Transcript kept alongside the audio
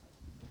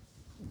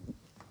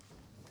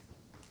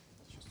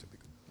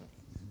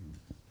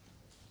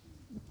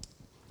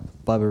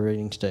Bible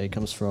reading today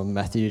comes from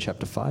Matthew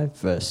chapter 5,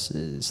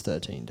 verses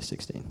 13 to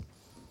 16.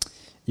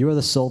 You are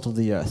the salt of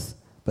the earth,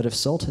 but if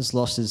salt has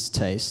lost its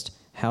taste,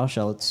 how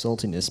shall its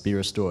saltiness be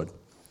restored?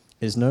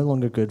 It is no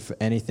longer good for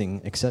anything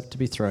except to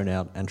be thrown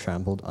out and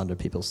trampled under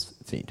people's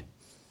feet.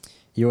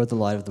 You are the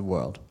light of the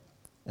world.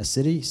 A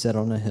city set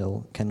on a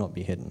hill cannot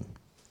be hidden.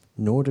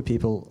 Nor do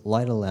people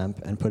light a lamp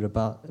and put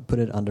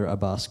it under a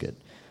basket,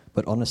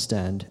 but on a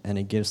stand, and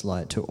it gives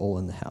light to all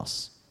in the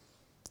house.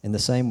 In the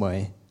same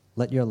way,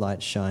 let your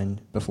light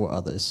shine before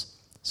others,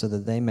 so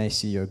that they may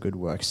see your good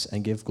works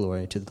and give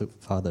glory to the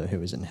Father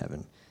who is in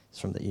heaven. It's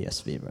from the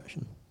ESV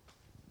version.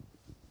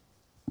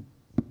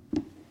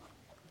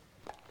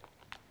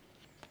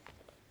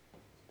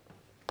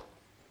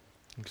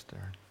 Thanks,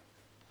 Darren.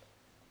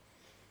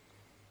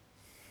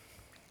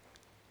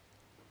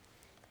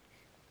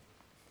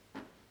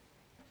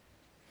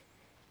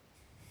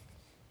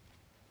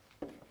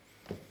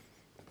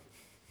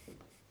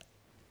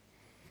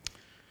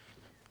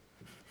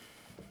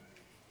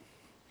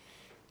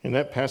 In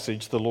that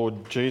passage, the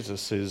Lord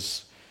Jesus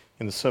is,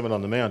 in the Sermon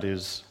on the Mount,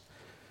 is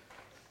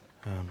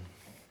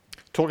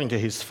talking to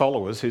his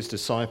followers, his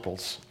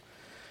disciples.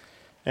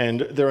 And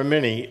there are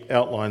many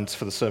outlines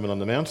for the Sermon on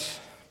the Mount,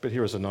 but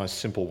here is a nice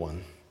simple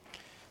one.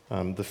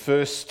 There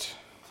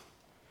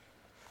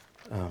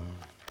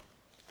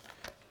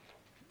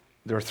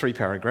are 3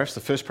 paragraphs.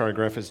 The first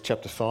paragraph is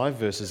chapter 5,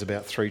 verses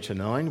about 3 to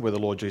 9, where the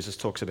Lord Jesus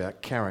talks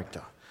about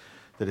character.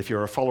 That if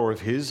you're a follower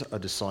of his, a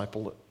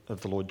disciple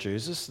of the Lord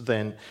Jesus,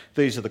 then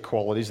these are the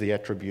qualities, the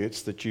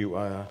attributes that you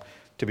are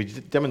to be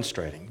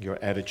demonstrating, your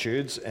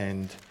attitudes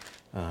and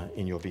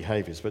in your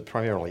behaviours, but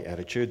primarily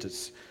attitudes.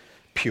 It's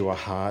pure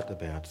heart,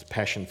 about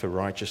passion for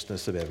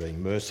righteousness, about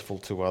being merciful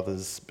to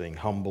others, being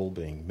humble,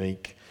 being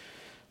meek,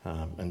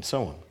 and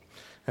so on.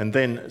 And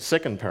then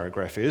second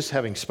paragraph is,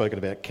 having spoken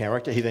about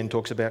character, he then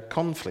talks about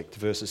conflict,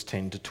 verses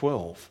 10 to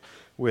 12,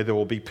 where there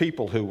will be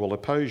people who will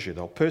oppose you,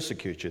 they'll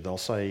persecute you, they'll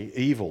say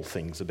evil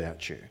things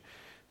about you,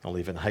 they'll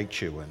even hate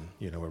you and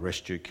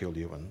arrest you, kill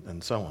you,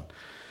 and so on.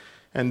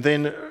 And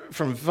then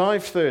from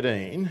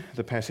 5:13,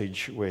 the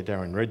passage where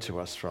Darren read to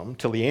us from,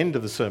 till the end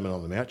of the Sermon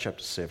on the Mount,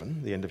 chapter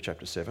 7, the end of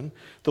chapter 7,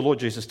 the Lord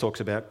Jesus talks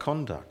about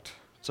conduct.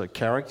 So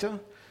character,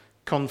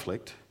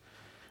 conflict,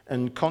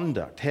 and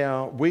conduct,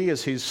 how we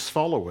as his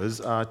followers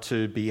are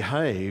to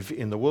behave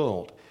in the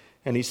world.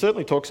 And he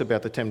certainly talks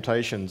about the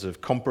temptations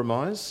of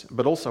compromise,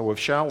 but also of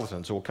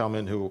charlatans who will come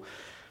in who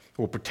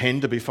will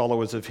pretend to be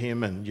followers of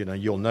him, and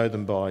you'll know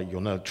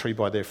the tree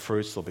by their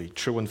fruits. There'll be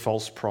true and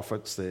false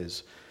prophets,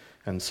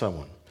 and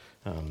so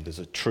on. There's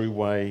a true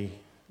way,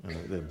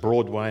 a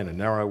broad way and a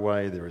narrow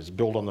way. There is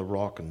built on the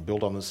rock and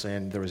built on the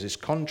sand. There is this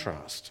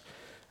contrast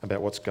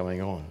about what's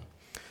going on.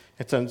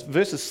 And so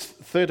verses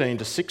 13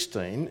 to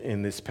 16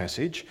 in this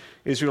passage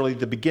is really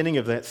the beginning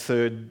of that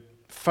third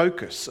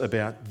focus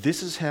about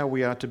this is how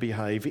we are to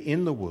behave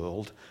in the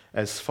world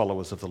as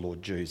followers of the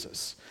Lord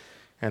Jesus.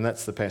 And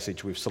that's the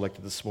passage we've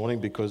selected this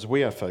morning because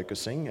we are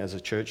focusing as a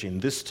church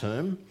in this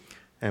term,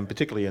 and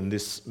particularly in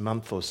this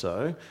month or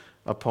so,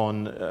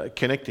 upon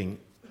connecting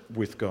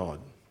with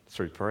God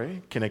through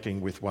prayer,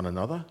 connecting with one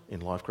another in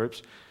life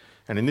groups,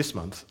 and in this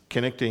month,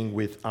 connecting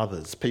with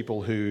others,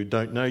 people who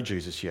don't know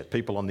Jesus yet,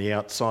 people on the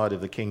outside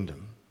of the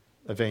kingdom,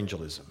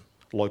 evangelism,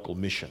 local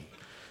mission,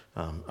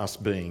 us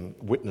being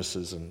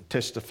witnesses and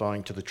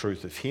testifying to the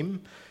truth of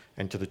him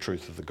and to the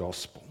truth of the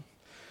gospel.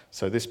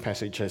 So this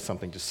passage has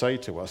something to say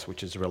to us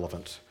which is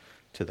relevant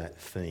to that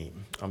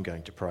theme. I'm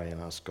going to pray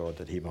and ask God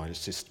that he might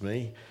assist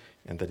me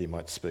and that he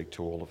might speak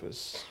to all of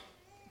us.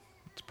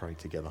 Let's pray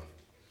together.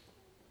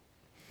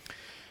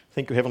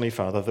 Thank you, Heavenly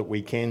Father, that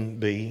we can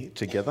be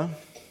together.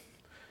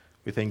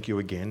 We thank you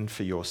again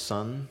for your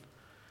Son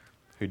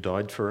who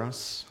died for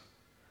us,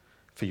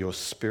 for your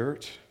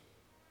Spirit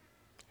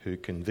who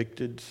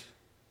convicted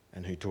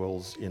and who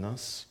dwells in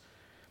us,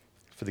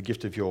 for the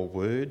gift of your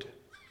word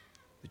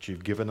that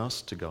you've given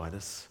us to guide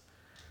us,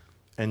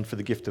 and for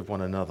the gift of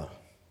one another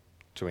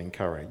to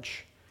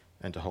encourage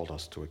and to hold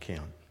us to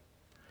account.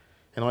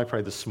 And I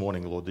pray this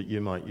morning, Lord, that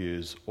you might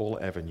use all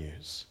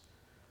avenues,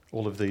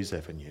 all of these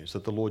avenues,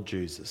 that the Lord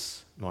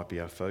Jesus might be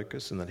our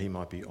focus and that he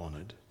might be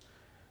honoured,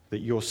 that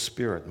your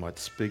Spirit might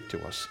speak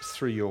to us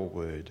through your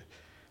word,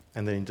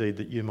 and that indeed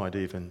that you might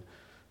even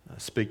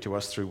speak to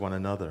us through one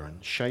another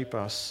and shape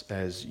us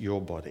as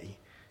your body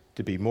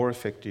to be more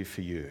effective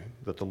for you,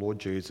 that the Lord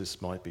Jesus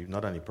might be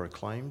not only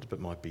proclaimed but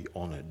might be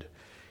honoured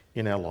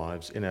in our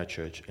lives, in our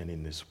church and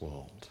in this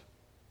world.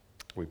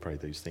 We pray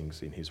these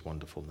things in his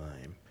wonderful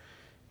name.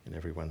 And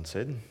everyone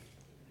said?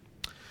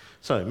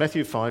 So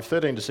Matthew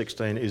 5:13 to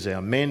 16 is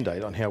our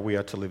mandate on how we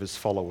are to live as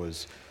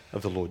followers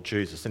of the Lord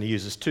Jesus. And he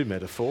uses 2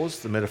 metaphors,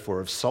 the metaphor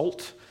of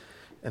salt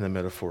and the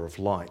metaphor of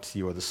light.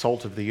 You are the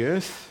salt of the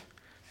earth,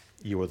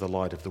 you are the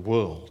light of the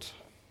world.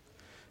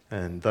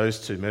 And those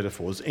 2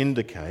 metaphors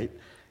indicate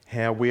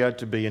how we are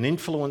to be an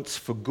influence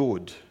for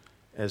good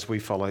as we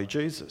follow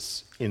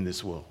Jesus in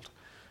this world.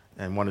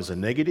 And one is a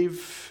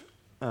negative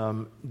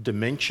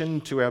dimension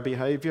to our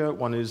behaviour,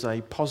 one is a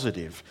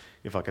positive,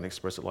 if I can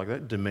express it like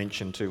that,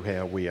 dimension to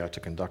how we are to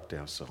conduct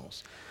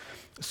ourselves.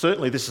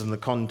 Certainly this is in the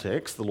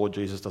context, the Lord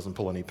Jesus doesn't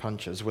pull any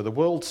punches, where the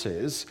world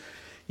says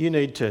you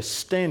need to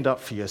stand up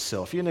for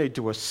yourself, you need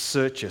to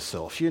assert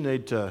yourself, you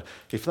need to,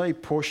 if they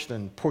push,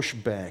 then push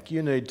back,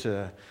 you need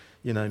to,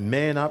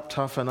 man up,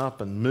 toughen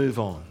up and move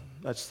on.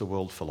 That's the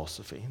world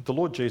philosophy. The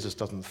Lord Jesus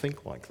doesn't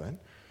think like that.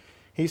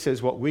 He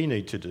says what we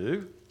need to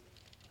do,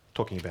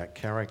 talking about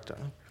character,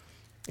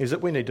 is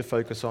that we need to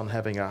focus on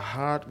having a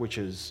heart which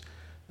is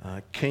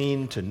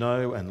keen to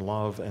know and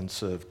love and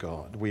serve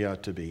God. We are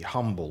to be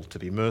humble, to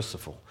be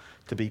merciful,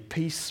 to be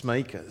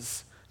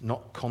peacemakers,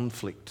 not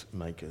conflict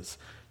makers,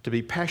 to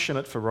be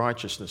passionate for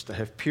righteousness, to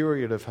have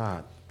purity of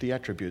heart, the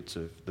attributes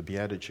of the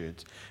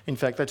Beatitudes. In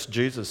fact, that's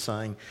Jesus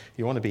saying,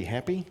 you want to be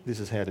happy?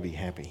 This is how to be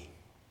happy.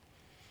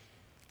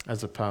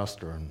 As a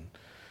pastor, and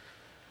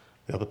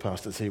the other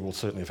pastors here will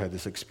certainly have had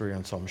this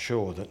experience, I'm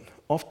sure, that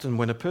often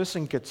when a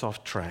person gets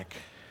off track,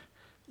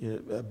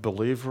 a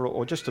believer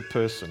or just a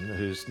person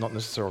who's not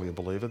necessarily a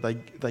believer,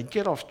 they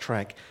get off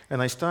track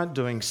and they start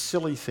doing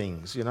silly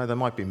things. They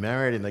might be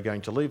married and they're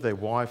going to leave their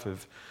wife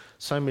of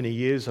so many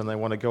years and they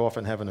want to go off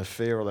and have an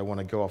affair, or they want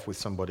to go off with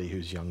somebody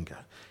who's younger.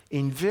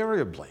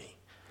 Invariably,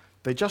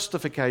 their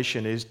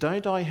justification is,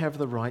 don't I have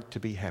the right to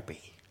be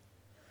happy?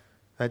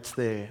 That's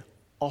their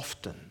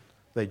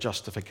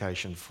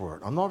justification for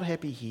it. I'm not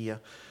happy here,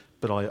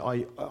 but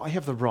I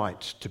have the right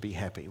to be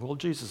happy. Well,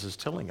 Jesus is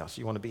telling us,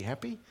 you want to be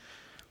happy?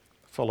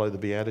 Follow the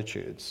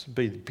Beatitudes.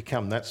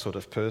 Become that sort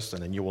of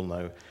person and you will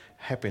know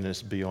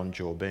happiness beyond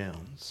your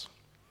bounds.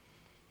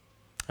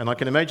 And I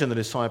can imagine the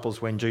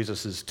disciples, when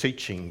Jesus is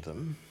teaching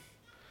them,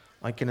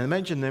 I can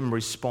imagine them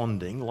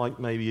responding, like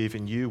maybe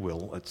even you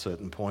will at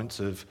certain points,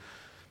 of,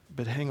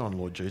 but hang on,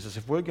 Lord Jesus,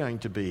 if we're going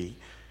to be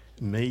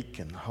meek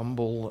and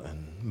humble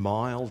and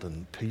mild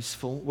and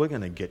peaceful, we're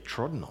going to get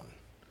trodden on.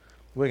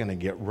 We're going to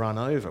get run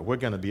over. We're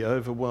going to be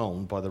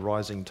overwhelmed by the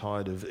rising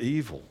tide of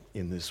evil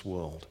in this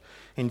world.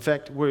 In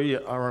fact, we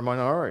are a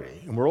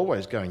minority, and we're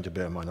always going to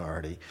be a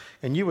minority.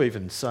 And you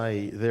even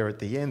say there at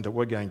the end that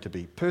we're going to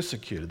be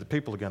persecuted, that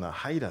people are going to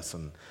hate us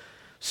and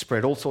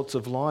spread all sorts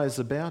of lies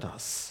about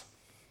us.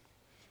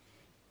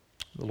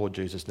 The Lord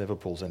Jesus never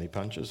pulls any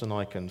punches, and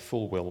I can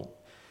full well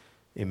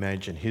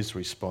imagine his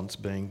response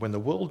being, when the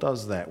world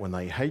does that, when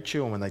they hate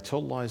you and when they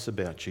tell lies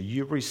about you,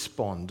 you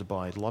respond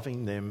by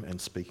loving them and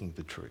speaking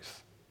the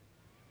truth.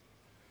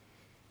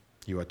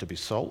 You are to be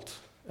salt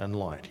and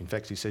light. In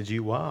fact, he says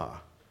you are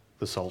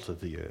the salt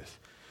of the earth.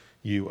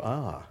 You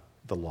are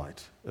the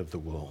light of the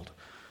world.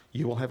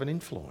 You will have an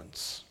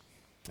influence.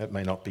 It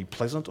may not be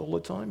pleasant all the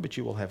time, but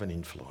you will have an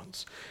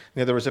influence.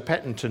 Now, there is a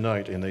pattern to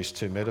note in these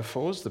two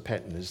metaphors. The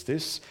pattern is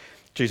this.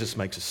 Jesus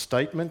makes a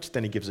statement,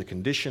 then he gives a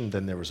condition,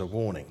 then there is a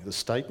warning. The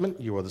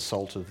statement, you are the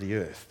salt of the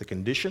earth. The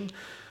condition,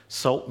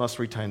 salt must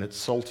retain its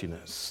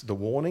saltiness. The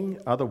warning,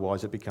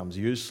 otherwise it becomes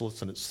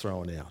useless and it's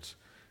thrown out.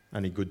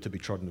 Only good to be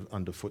trodden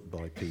underfoot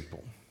by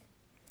people.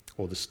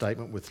 Or the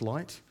statement with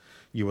light,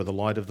 you are the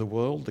light of the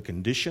world. The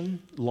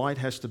condition, light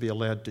has to be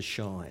allowed to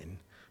shine.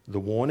 The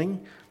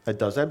warning, it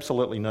does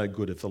absolutely no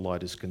good if the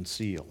light is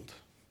concealed.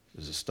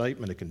 There's a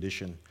statement, a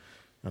condition,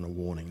 and a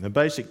warning. The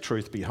basic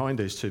truth behind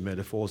these two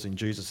metaphors in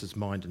Jesus'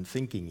 mind and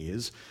thinking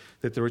is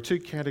that there are two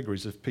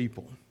categories of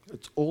people.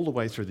 It's all the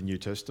way through the New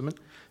Testament,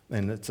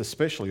 and it's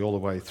especially all the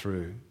way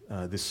through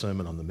this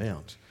Sermon on the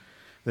Mount,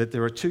 that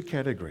there are two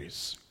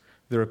categories.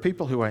 There are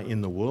people who are in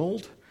the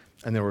world,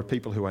 and there are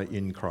people who are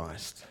in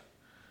Christ.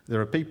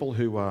 There are people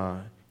who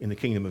are in the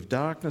kingdom of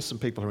darkness and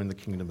people who are in the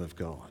kingdom of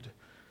God.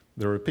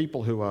 There are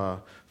people who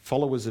are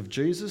followers of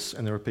Jesus,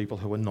 and there are people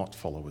who are not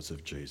followers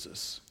of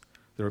Jesus.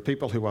 There are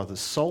people who are the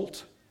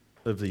salt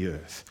of the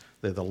earth.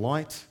 They're the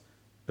light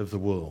of the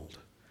world.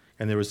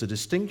 And there is a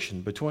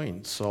distinction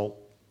between salt,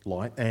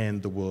 light,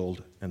 and the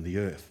world and the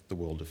earth, the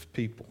world of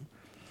people.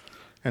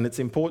 And it's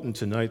important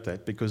to note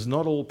that because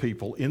not all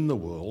people in the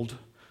world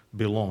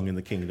belong in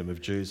the kingdom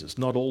of Jesus.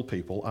 Not all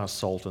people are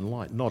salt and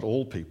light. Not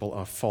all people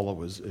are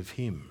followers of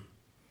him.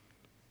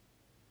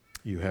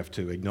 You have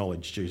to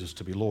acknowledge Jesus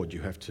to be Lord.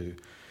 You have to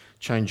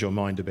change your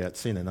mind about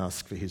sin and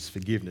ask for his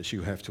forgiveness.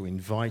 You have to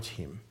invite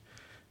him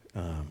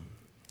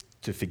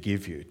to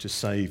forgive you, to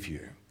save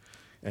you,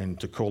 and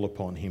to call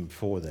upon him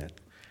for that.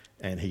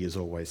 And he is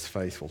always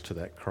faithful to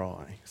that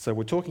cry. So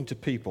we're talking to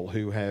people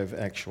who have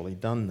actually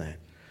done that.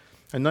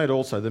 And note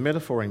also, the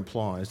metaphor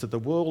implies that the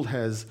world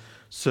has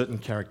certain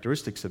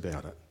characteristics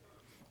about it.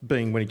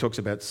 Being, when he talks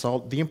about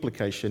salt, the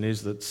implication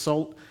is that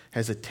salt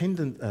has a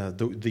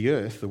the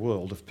earth, the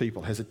world of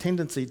people, has a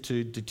tendency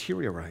to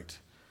deteriorate.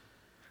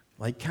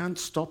 They can't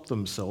stop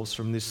themselves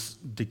from this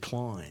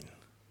decline.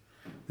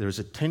 There is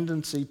a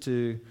tendency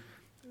to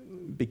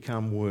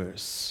become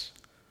worse.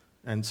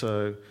 And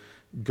so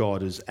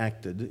God has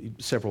acted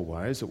several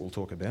ways that we'll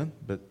talk about,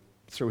 but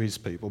through his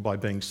people, by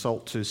being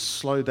salt to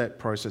slow that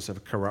process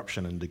of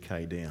corruption and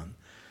decay down.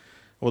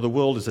 Or the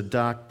world is a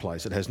dark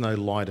place. It has no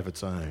light of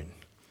its own.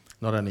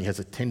 Not only has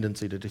a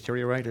tendency to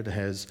deteriorate, it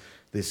has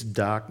this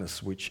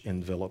darkness which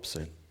envelops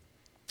it.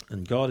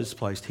 And God has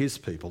placed his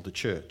people, the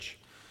church,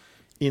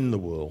 in the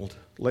world,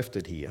 left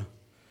it here,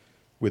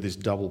 with this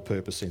double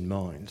purpose in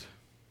mind.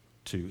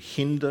 to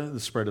hinder the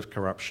spread of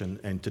corruption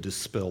and to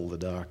dispel the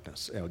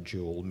darkness, our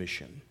dual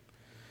mission.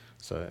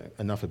 So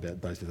enough about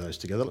both of those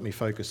together. Let me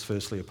focus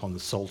firstly upon the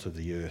salt of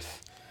the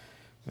earth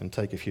and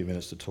take a few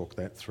minutes to talk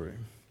that through.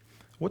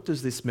 What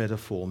does this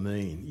metaphor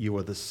mean? You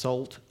are the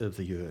salt of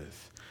the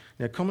earth.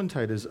 Now,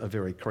 commentators are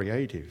very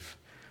creative,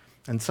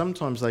 and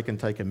sometimes they can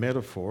take a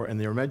metaphor and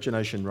their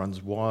imagination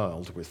runs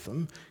wild with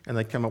them, and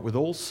they come up with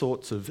all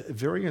sorts of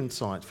very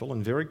insightful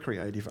and very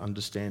creative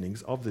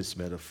understandings of this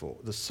metaphor,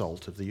 the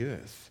salt of the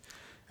earth.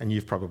 And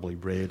you've probably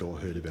read or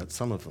heard about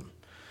some of them.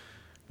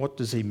 What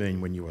does he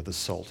mean when you are the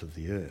salt of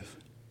the earth?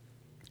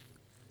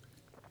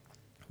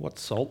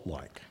 What's salt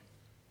like?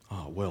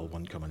 Oh, well,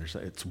 one commentator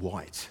says it's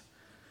white.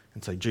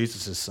 And so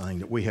Jesus is saying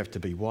that we have to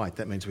be white.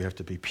 That means we have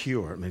to be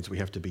pure. It means we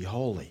have to be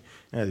holy.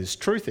 Now, there's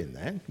truth in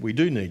that. We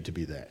do need to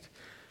be that.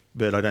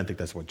 But I don't think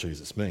that's what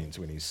Jesus means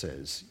when he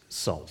says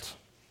salt.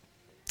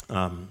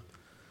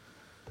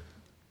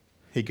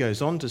 He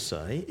goes on to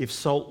say, if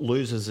salt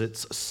loses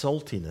its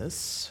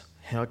saltiness,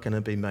 how can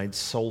it be made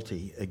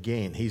salty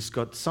again? He's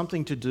got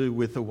something to do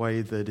with the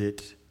way that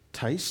it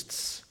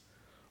tastes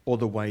or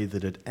the way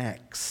that it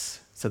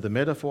acts. So the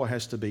metaphor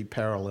has to be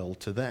parallel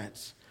to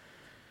that.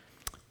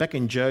 Back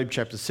in Job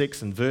chapter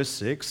 6 and verse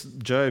 6,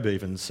 Job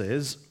even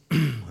says,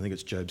 I think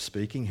it's Job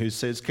speaking, who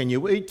says, can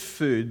you eat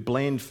food,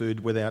 bland food,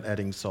 without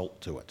adding salt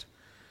to it?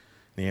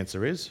 The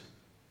answer is,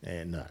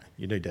 no,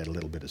 you need to add a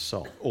little bit of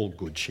salt. All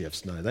good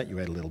chefs know that. You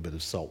add a little bit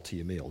of salt to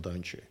your meal,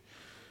 don't you?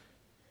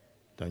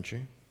 Don't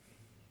you?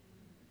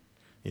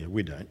 Yeah,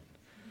 we don't.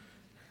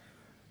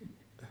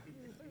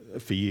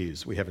 For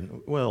years, we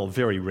haven't, well,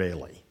 very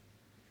rarely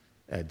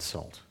add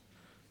salt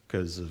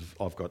because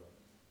I've got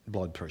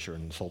blood pressure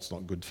and salt's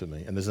not good for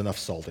me. And there's enough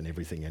salt in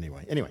everything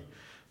anyway. Anyway,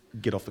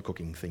 get off the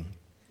cooking thing.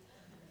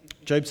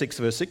 Job 6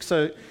 verse 6.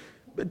 So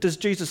does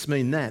Jesus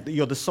mean that?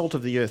 You're the salt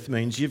of the earth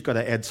means you've got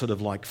to add sort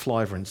of like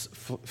flavour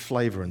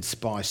and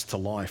spice to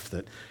life,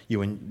 that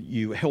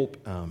you help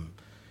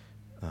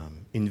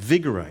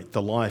invigorate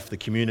the life, the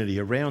community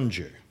around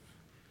you.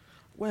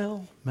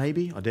 Well,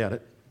 maybe, I doubt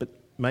it, but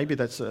maybe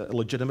that's a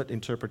legitimate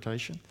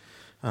interpretation.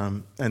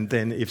 And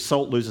then if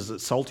salt loses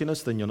its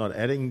saltiness, then you're not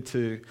adding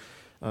to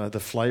the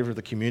flavour of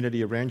the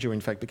community around you,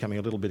 in fact becoming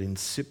a little bit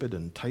insipid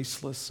and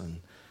tasteless,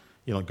 and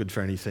you're not good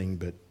for anything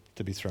but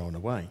to be thrown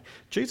away.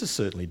 Jesus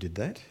certainly did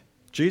that.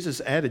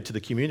 Jesus added to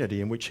the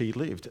community in which he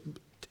lived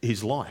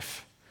his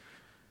life.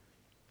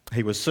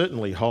 He was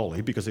certainly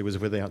holy because he was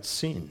without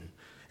sin.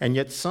 And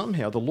yet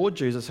somehow the Lord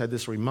Jesus had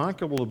this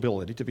remarkable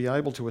ability to be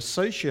able to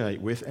associate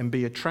with and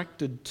be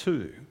attracted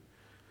to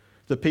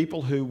the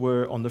people who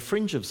were on the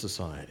fringe of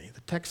society,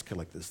 the tax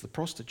collectors, the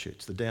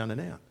prostitutes, the down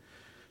and out,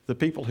 the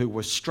people who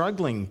were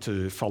struggling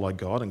to follow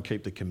God and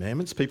keep the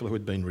commandments, people who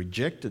had been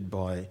rejected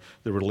by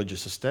the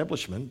religious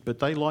establishment, but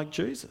they liked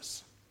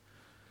Jesus.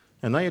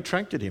 And they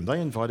attracted him. They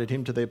invited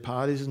him to their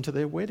parties and to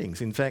their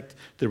weddings. In fact,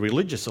 the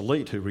religious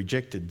elite who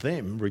rejected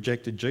them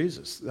rejected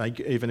Jesus. They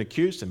even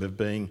accused him of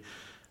being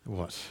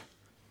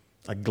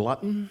a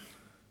glutton,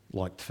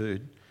 liked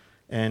food,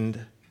 and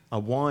a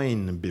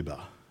wine bibber,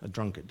 a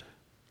drunkard,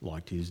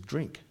 liked his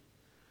drink.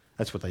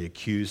 That's what they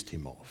accused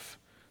him of.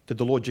 Did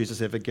the Lord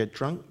Jesus ever get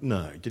drunk?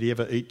 No. Did he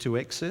ever eat to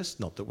excess?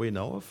 Not that we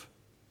know of.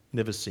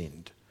 Never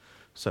sinned.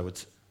 So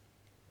it's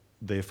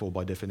therefore,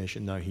 by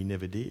definition, no, he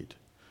never did.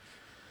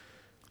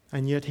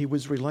 And yet he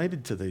was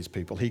related to these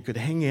people. He could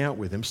hang out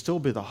with them, still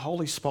be the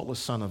holy, spotless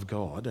Son of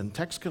God, and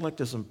tax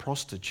collectors and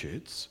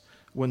prostitutes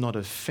were not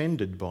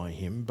offended by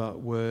him, but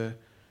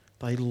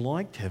they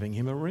liked having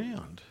him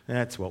around.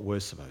 That's what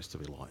we're supposed to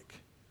be like.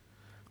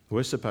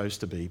 We're supposed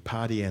to be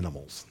party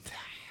animals.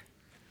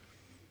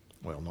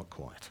 Well, not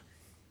quite.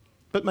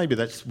 But maybe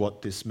that's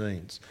what this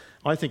means.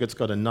 I think it's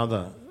got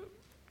another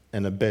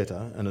and a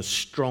better and a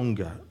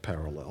stronger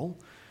parallel,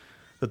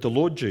 that the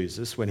Lord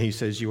Jesus, when he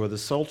says you are the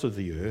salt of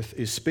the earth,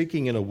 is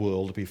speaking in a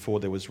world before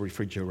there was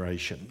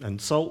refrigeration. And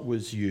salt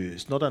was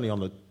used not only on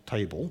the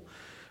table,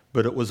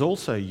 but it was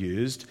also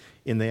used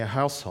in their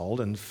household,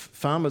 and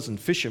farmers and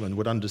fishermen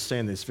would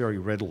understand this very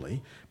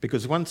readily,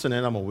 because once an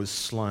animal was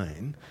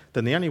slain,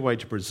 then the only way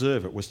to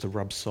preserve it was to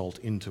rub salt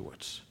into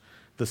it.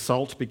 The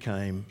salt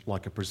became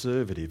like a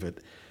preservative.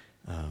 It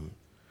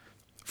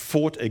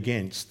fought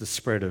against the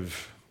spread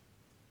of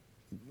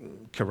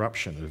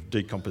corruption, of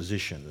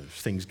decomposition, of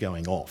things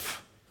going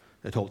off.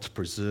 It helped to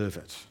preserve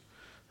it.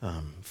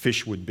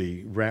 Fish would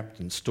be wrapped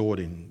and stored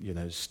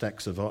in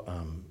stacks of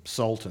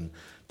salt and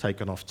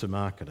taken off to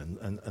market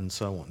and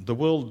so on. The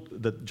world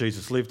that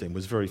Jesus lived in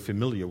was very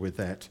familiar with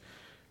that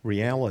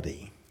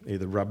reality,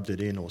 either rubbed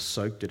it in or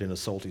soaked it in a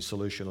salty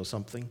solution or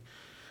something.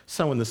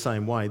 So in the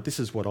same way, this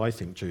is what I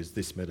think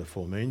this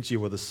metaphor means.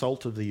 You are the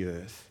salt of the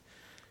earth.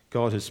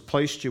 God has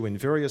placed you in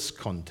various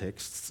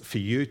contexts for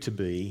you to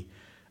be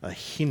a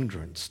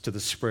hindrance to the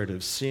spread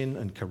of sin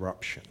and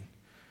corruption,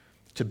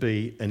 to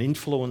be an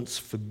influence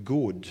for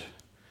good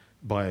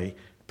by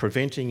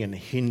preventing and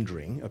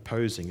hindering,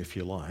 opposing if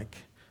you like,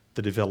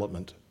 the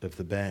development of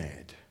the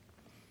bad.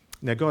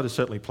 Now, God has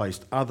certainly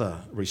placed other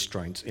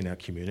restraints in our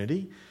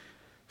community.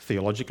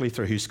 Theologically,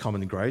 through his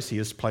common grace, he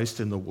has placed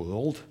in the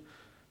world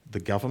the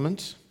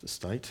government, the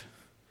state.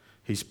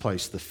 He's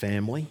placed the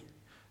family.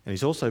 And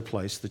he's also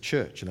placed the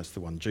church, and that's the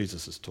one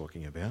Jesus is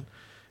talking about.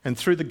 And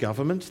through the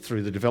government,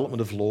 through the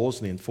development of laws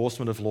and the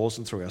enforcement of laws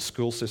and through our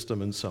school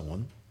system and so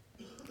on,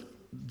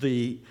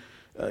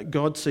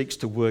 God seeks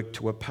to work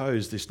to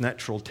oppose this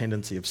natural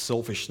tendency of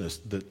selfishness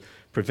that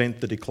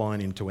prevent the decline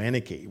into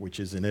anarchy,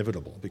 which is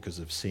inevitable because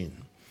of sin.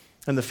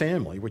 And the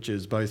family, which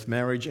is both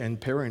marriage and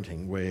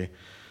parenting, where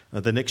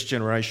the next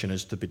generation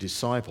is to be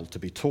discipled, to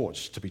be taught,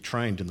 to be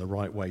trained in the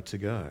right way to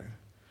go.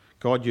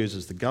 God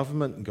uses the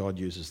government and God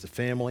uses the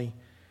family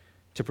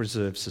to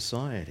preserve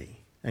society.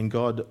 And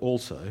God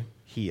also,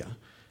 here,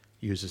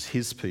 uses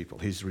his people,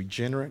 his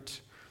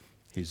regenerate,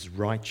 his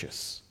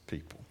righteous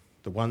people,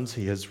 the ones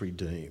he has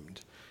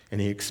redeemed.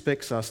 And he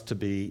expects us to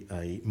be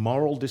a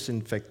moral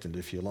disinfectant,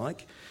 if you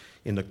like,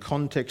 in the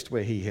context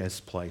where he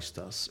has placed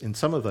us. In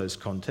some of those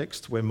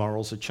contexts where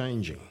morals are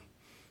changing,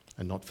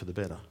 and not for the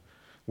better,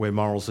 where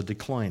morals are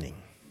declining,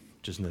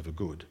 which is never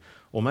good.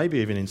 Or maybe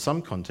even in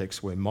some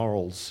contexts where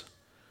morals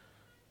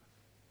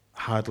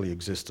hardly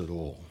exist at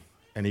all.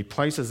 And he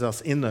places us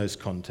in those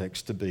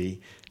contexts to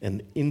be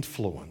an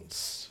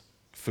influence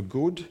for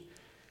good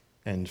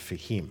and for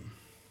him.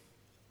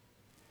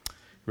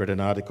 Read an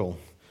article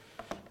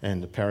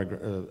and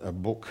a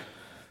book,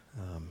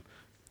 a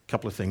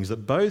couple of things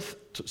that both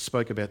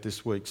spoke about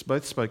this week.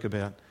 Both spoke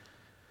about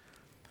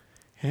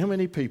how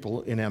many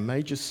people in our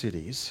major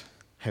cities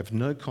have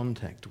no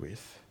contact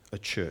with a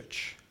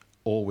church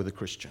or with a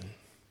Christian.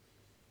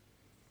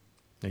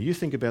 Now you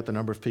think about the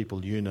number of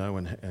people you know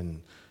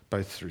and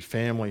both through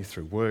family,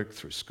 through work,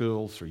 through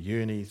school, through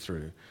uni,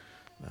 through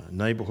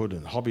neighbourhood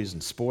and hobbies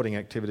and sporting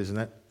activities and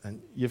that, and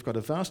you've got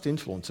a vast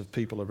influence of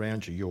people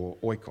around you, your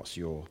oikos,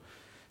 your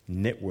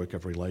network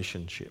of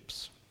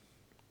relationships.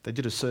 They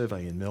did a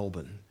survey in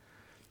Melbourne,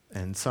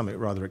 and some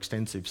rather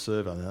extensive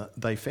survey.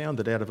 They found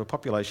that out of a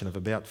population of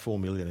about 4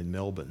 million in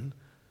Melbourne,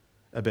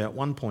 about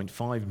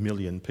 1.5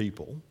 million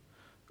people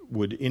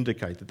would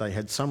indicate that they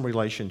had some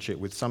relationship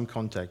with, some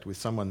contact with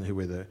someone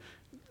who either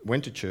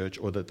went to church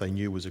or that they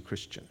knew was a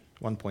Christian.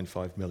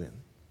 1.5 million.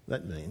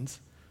 That means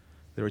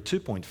there are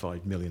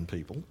 2.5 million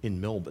people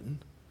in Melbourne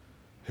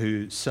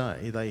who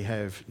say they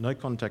have no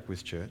contact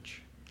with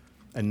church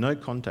and no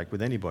contact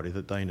with anybody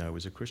that they know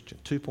is a Christian.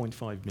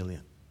 2.5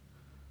 million.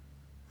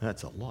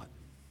 That's a lot.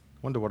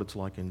 Wonder what it's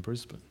like in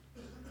Brisbane.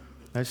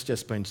 That's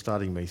just been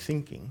starting me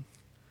thinking,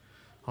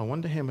 I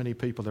wonder how many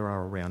people there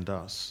are around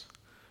us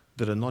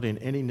that are not in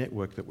any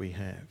network that we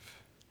have.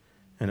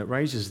 And it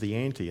raises the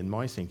ante in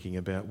my thinking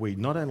about we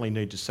not only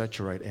need to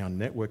saturate our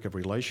network of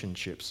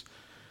relationships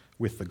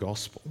with the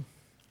gospel,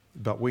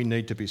 but we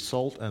need to be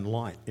salt and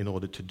light in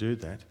order to do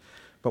that.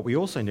 But we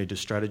also need to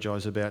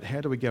strategise about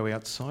how do we go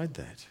outside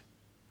that.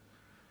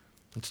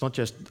 It's not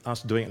just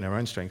us doing it in our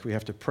own strength. We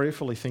have to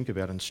prayerfully think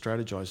about and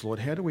strategise, Lord,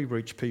 how do we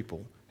reach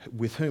people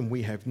with whom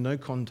we have no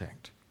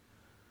contact?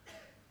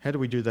 How do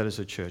we do that as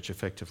a church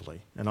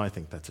effectively? And I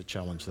think that's a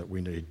challenge that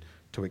we need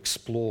to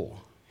explore.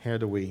 How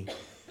do we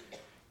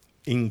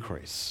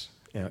increase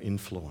our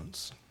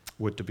influence?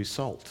 We're to be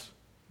salt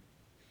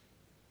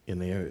in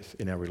the earth,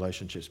 in our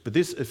relationships. But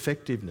this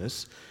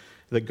effectiveness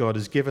that God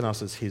has given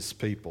us as his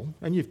people,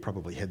 and you've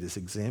probably had this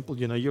example,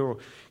 you know, you're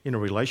in a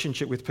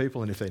relationship with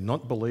people, and if they're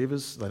not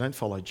believers, they don't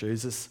follow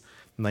Jesus,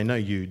 and they know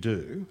you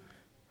do,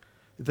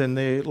 then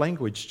their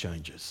language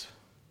changes.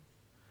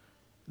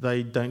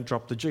 They don't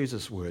drop the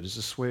Jesus word as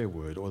a swear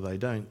word, or they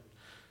don't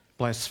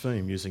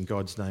blaspheme using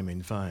God's name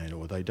in vain,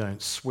 or they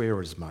don't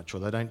swear as much, or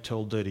they don't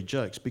tell dirty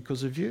jokes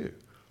because of you.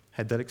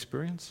 Had that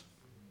experience?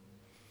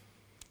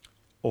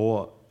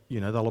 Or,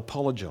 you know, they'll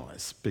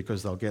apologise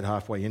because they'll get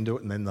halfway into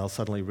it and then they'll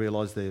suddenly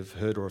realise they've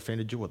hurt or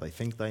offended you, or they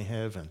think they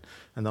have,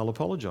 and they'll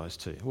apologise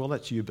to you. Well,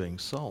 that's you being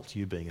salt,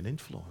 you being an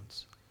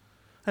influence.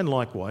 And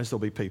likewise, there'll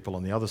be people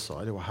on the other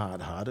side who are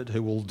hard-hearted,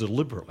 who will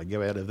deliberately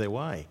go out of their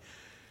way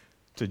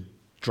to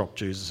drop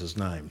Jesus'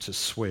 name, to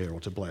swear or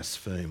to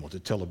blaspheme or to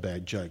tell a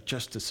bad joke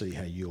just to see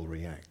how you'll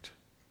react.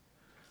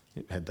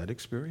 You had that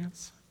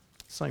experience?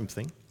 Same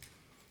thing.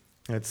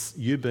 It's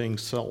you being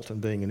salt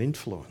and being an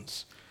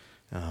influence,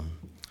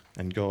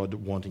 and God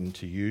wanting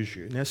to use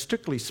you. Now,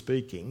 strictly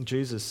speaking,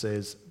 Jesus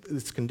says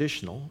it's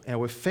conditional.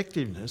 Our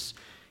effectiveness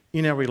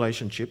in our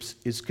relationships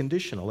is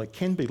conditional. It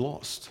can be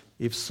lost.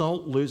 If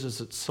salt loses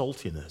its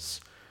saltiness,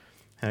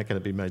 how can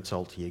it be made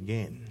salty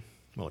again?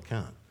 Well, it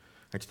can't.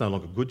 It's no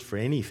longer good for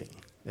anything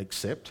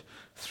except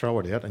throw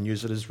it out and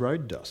use it as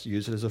road dust,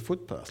 use it as a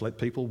footpath, let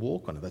people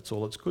walk on it. That's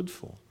all it's good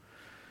for.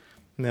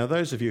 Now,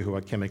 those of you who are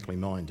chemically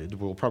minded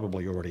will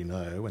probably already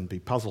know and be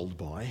puzzled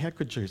by how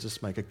could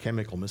Jesus make a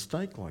chemical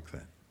mistake like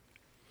that?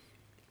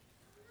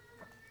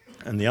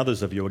 And the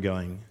others of you are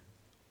going,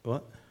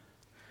 what?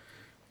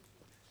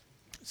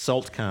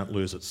 Salt can't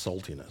lose its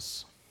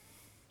saltiness.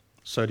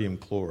 Sodium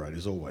chloride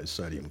is always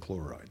sodium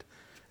chloride,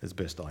 as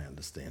best I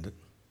understand it.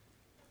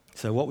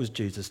 So what was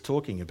Jesus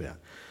talking about?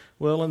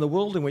 Well, in the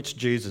world in which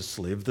Jesus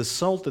lived, the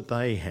salt that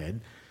they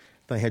had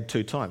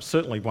two types.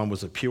 Certainly one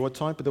was a pure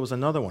type, but there was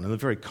another one, and a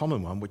very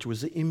common one, which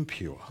was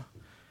impure.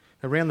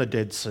 Around the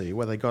Dead Sea,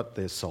 where they got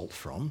their salt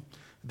from,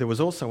 there was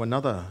also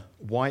another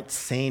white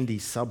sandy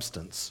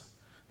substance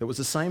that was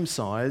the same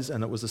size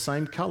and it was the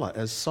same colour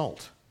as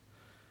salt.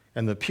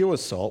 And the pure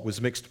salt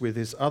was mixed with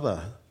this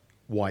other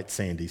white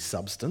sandy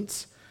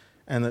substance,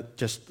 and it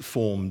just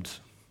formed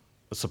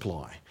a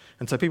supply.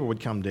 And so people would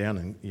come down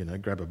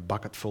and grab a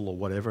bucket full or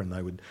whatever, and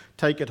they would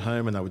take it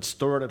home and they would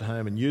store it at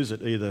home and use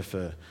it either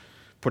for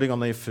putting on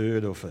their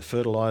food or for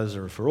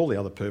fertiliser or for all the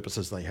other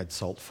purposes they had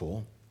salt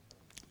for.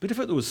 But if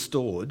it was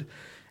stored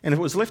and if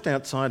it was left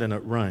outside and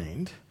it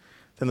rained,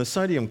 then the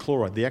sodium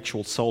chloride, the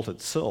actual salt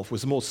itself,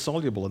 was more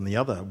soluble than the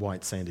other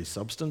white sandy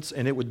substance,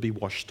 and it would be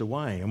washed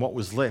away. And what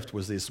was left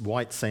was this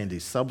white sandy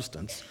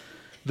substance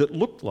that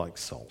looked like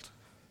salt,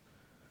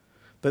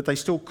 that they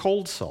still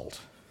called salt,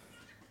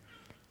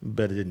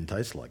 but it didn't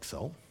taste like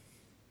salt,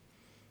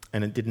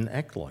 and it didn't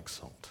act like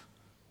salt.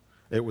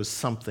 It was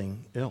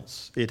something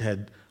else. It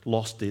had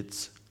lost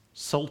its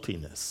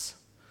saltiness.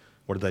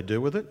 What did they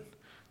do with it?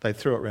 They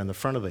threw it around the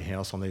front of the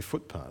house on their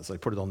footpaths. They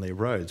put it on their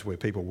roads where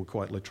people would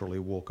quite literally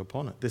walk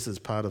upon it. This is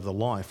part of the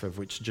life of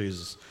which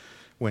Jesus,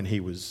 when he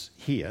was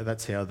here,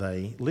 that's how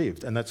they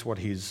lived, and that's what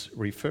he's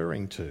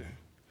referring to.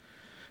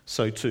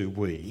 So too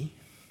we,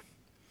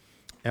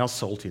 our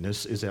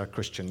saltiness is our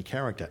Christian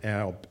character,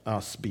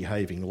 us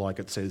behaving like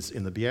it says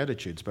in the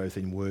Beatitudes, both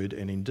in word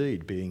and in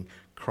deed, being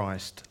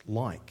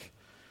Christ-like,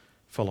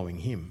 following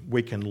him.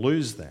 We can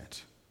lose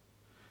that,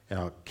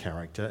 our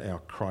character, our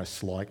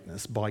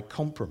Christ-likeness, by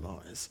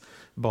compromise,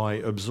 by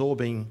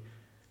absorbing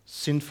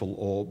sinful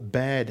or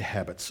bad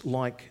habits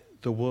like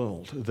the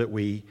world, that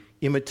we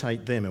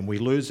imitate them and we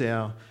lose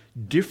our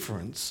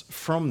difference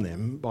from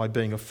them by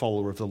being a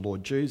follower of the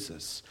Lord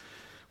Jesus.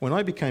 When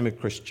I became a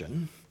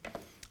Christian,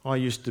 I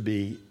used to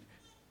be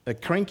a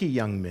cranky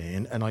young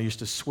man and I used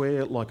to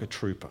swear like a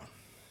trooper.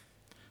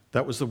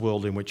 That was the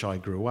world in which I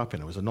grew up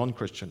in. It was a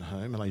non-Christian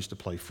home and I used to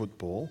play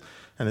football,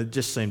 and it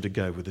just seemed to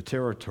go with the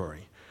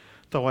territory.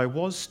 Though I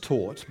was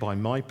taught by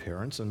my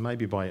parents and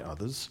maybe by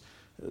others,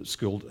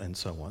 schooled and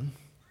so on,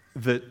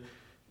 that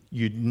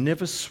you'd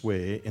never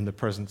swear in the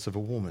presence of a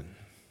woman.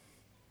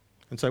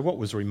 And so what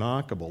was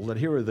remarkable, that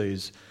here are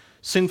these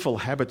sinful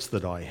habits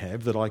that I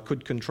have that I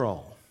could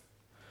control,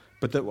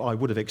 but that I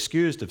would have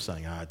excused of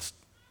saying, it's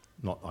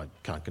not, I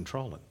can't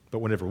control it. But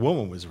whenever a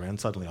woman was around,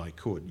 suddenly I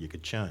could. You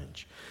could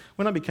change.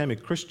 When I became a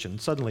Christian,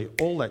 suddenly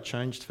all that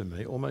changed for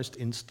me almost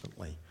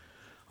instantly.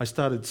 I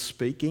started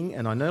speaking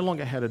and I no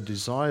longer had a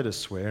desire to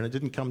swear, and it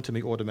didn't come to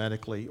me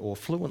automatically or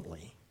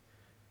fluently.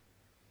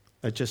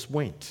 It just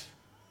went.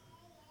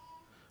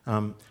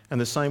 And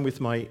the same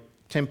with my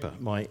temper,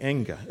 my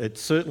anger. It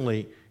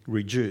certainly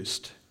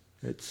reduced.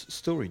 It's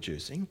still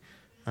reducing.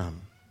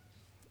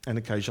 And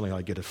occasionally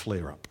I get a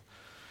flare-up.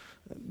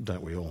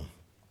 Don't we all?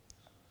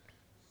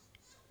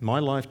 My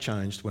life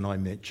changed when I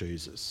met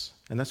Jesus.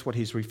 And that's what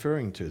he's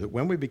referring to, that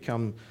when we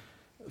become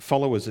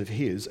followers of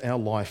his, our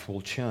life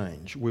will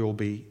change. We will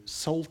be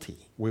salty.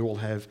 We will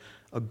have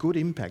a good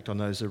impact on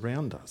those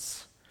around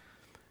us.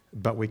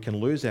 But we can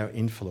lose our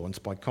influence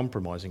by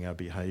compromising our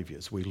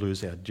behaviours. We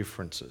lose our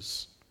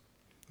differences.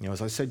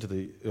 As I said to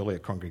the earlier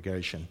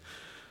congregation,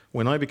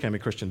 when I became a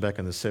Christian back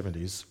in the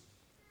 70s,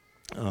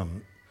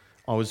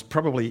 I was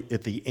probably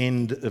at the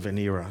end of an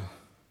era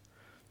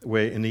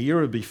where in the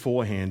era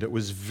beforehand it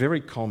was very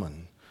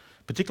common,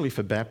 particularly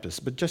for Baptists,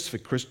 but just for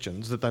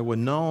Christians, that they were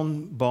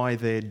known by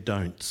their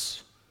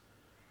don'ts.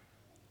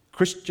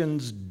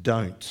 Christians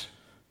don't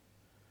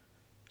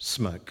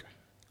smoke.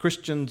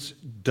 Christians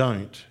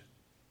don't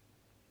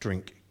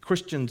drink.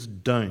 Christians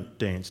don't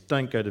dance,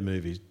 don't go to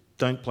movies,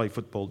 don't play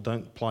football,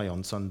 don't play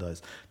on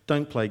Sundays,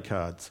 don't play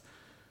cards.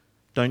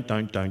 Don't.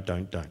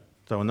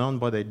 They were known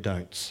by their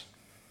don'ts.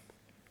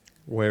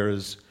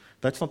 Whereas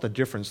that's not the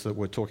difference that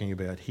we're talking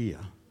about here.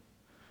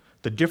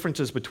 The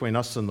differences between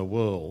us and the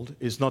world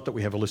is not that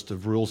we have a list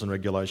of rules and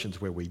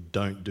regulations where we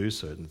don't do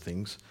certain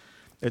things.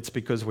 It's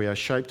because we are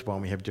shaped by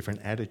and we have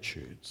different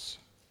attitudes.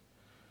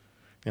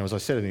 As I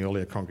said in the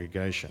earlier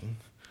congregation,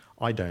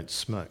 I don't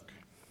smoke.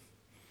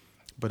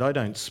 But I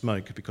don't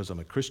smoke because I'm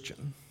a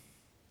Christian.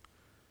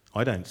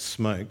 I don't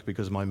smoke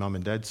because my mum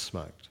and dad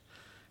smoked.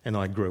 And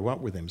I grew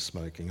up with them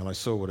smoking and I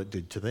saw what it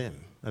did to them.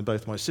 And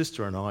both my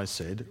sister and I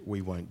said,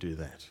 we won't do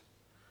that.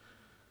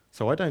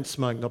 So I don't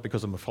smoke not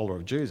because I'm a follower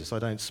of Jesus. I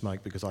don't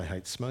smoke because I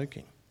hate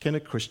smoking. Can a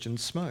Christian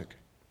smoke?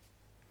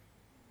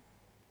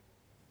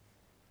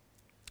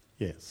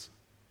 Yes.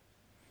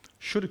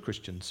 Should a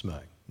Christian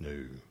smoke?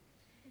 No.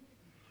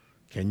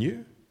 Can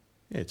you?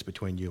 Yeah, it's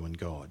between you and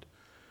God.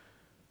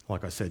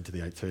 Like I said to the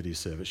 8:30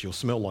 service, you'll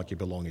smell like you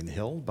belong in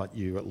hell, but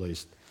you at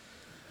least,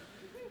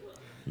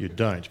 you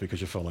don't because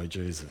you follow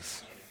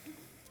Jesus.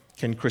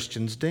 Can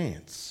Christians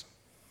dance?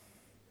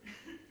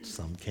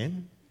 Some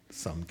can,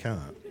 some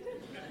can't.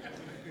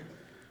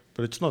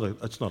 But it's not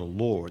a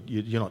law.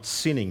 You're not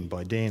sinning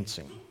by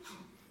dancing,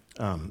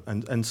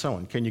 and so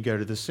on. Can you go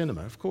to the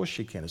cinema? Of course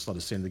you can. It's not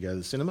a sin to go to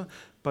the cinema,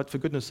 but for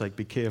goodness sake,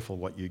 be careful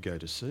what you go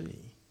to see.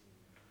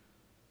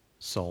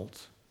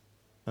 Salt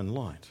and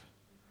light.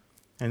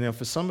 And now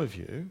for some of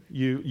you,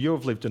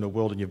 you've lived in a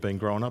world and you've been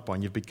grown up by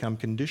and you've become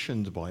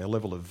conditioned by a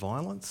level of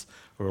violence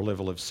or a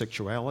level of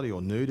sexuality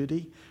or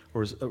nudity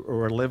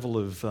or a level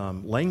of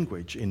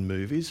language in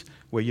movies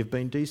where you've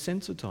been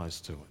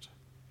desensitised to it.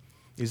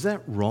 Is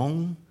that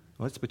wrong?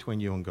 Well, that's between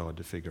you and God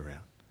to figure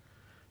out.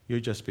 You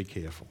just be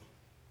careful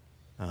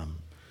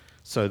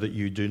so that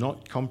you do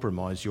not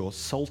compromise your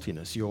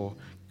saltiness, your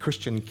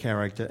Christian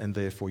character, and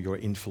therefore your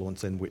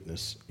influence and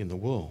witness in the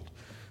world.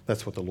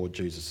 That's what the Lord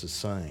Jesus is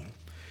saying.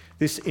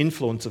 This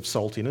influence of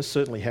saltiness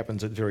certainly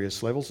happens at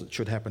various levels. It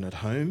should happen at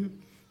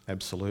home,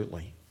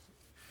 absolutely.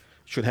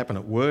 It should happen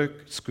at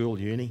work, school,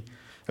 uni.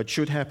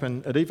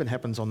 It even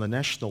happens on the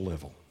national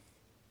level.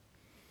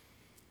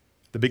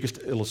 The biggest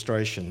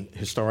illustration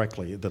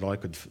historically that I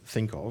could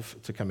think of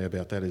to come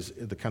about that is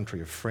the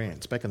country of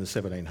France. Back in the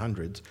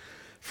 1700s,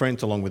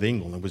 France, along with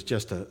England, was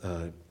just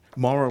a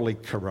morally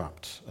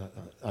corrupt,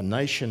 a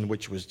nation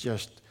which was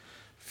just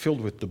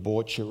filled with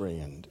debauchery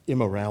and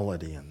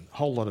immorality and a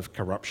whole lot of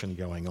corruption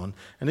going on.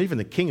 And even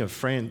the King of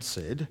France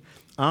said,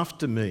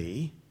 "After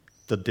me,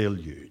 the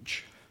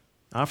deluge.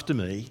 After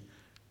me,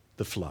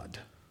 the flood.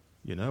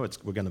 You know,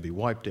 we're going to be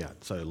wiped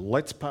out, so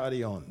let's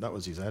party on." That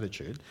was his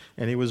attitude,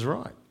 and he was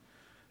right.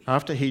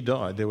 After he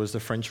died, there was the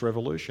French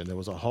Revolution. There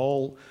was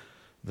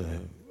the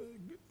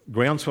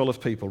groundswell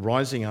of people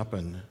rising up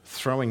and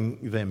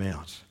throwing them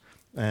out,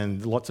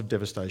 and lots of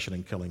devastation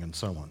and killing and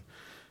so on.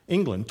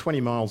 England,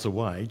 20 miles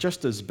away,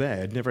 just as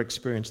bad, never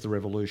experienced the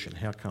revolution.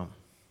 How come?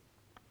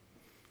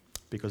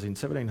 Because in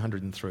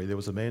 1703 there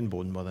was a man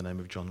born by the name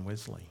of John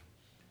Wesley.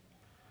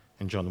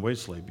 And John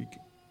Wesley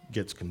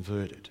gets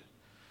converted.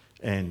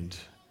 And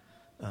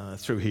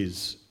through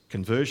his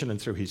conversion and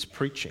through his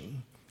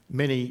preaching,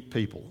 many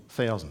people,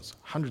 thousands,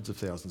 hundreds of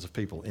thousands of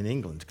people in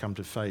England come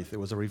to faith. There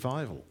was a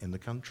revival in the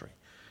country.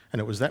 And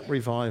it was that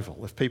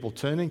revival of people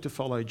turning to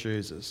follow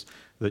Jesus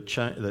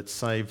that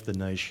saved the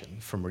nation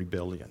from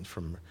rebellion,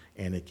 from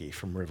anarchy,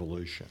 from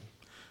revolution.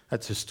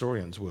 That's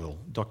historians will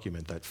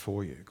document that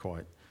for you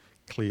quite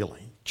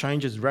clearly.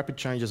 Rapid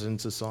changes in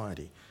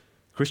society.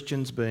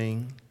 Christians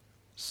being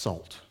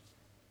salt.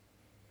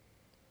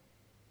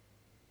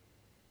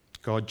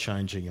 God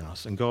changing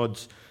us, and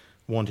God's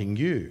wanting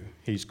you.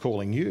 He's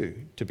calling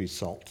you to be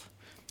salt.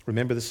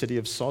 Remember the city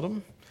of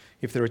Sodom?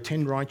 If there are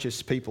 10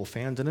 righteous people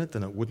found in it,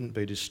 then it wouldn't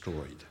be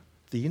destroyed.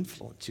 The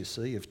influence, you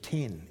see, of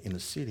 10 in a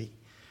city.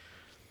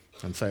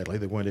 And sadly,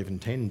 there weren't even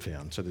 10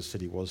 found, so the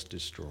city was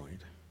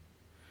destroyed.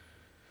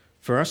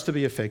 For us to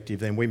be effective,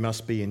 then we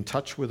must be in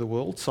touch with the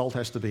world. Salt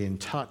has to be in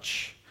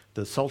touch.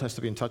 The salt has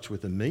to be in touch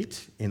with the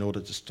meat in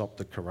order to stop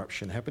the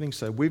corruption happening.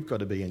 So we've got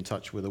to be in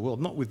touch with the world,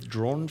 not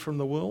withdrawn from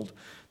the world,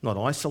 not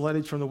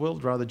isolated from the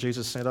world. Rather,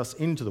 Jesus sent us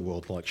into the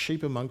world like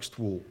sheep amongst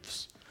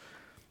wolves.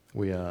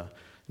 We are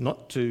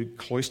not to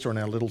cloister in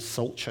our little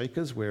salt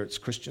shakers where it's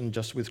Christian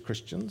just with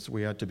Christians.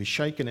 We are to be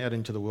shaken out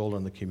into the world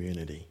and the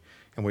community.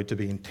 And we're to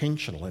be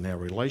intentional in our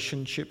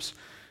relationships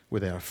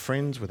with our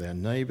friends, with our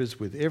neighbours,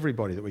 with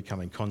everybody that we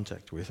come in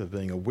contact with, of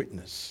being a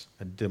witness,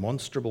 a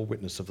demonstrable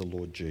witness of the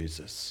Lord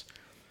Jesus.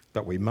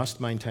 But we must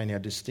maintain our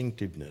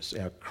distinctiveness,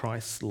 our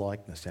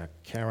Christ-likeness, our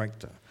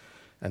character,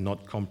 and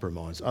not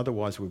compromise.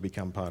 Otherwise, we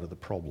become part of the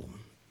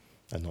problem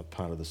and not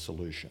part of the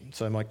solution.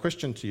 So my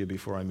question to you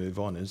before I move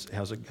on is,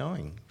 how's it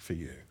going for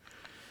you?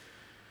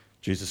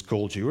 Jesus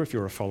called you, if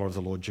you're a follower of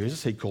the Lord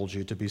Jesus, he called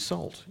you to be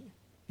salt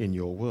in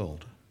your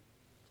world.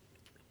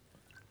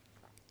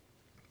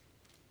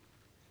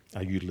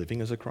 Are you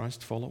living as a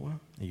Christ follower?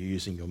 Are you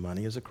using your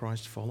money as a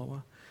Christ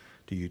follower?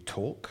 Do you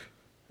talk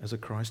as a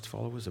Christ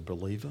follower, as a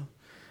believer?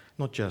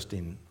 Not just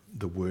in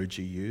the words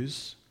you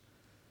use,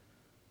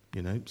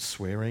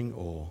 swearing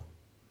or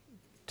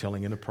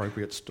telling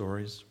inappropriate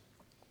stories,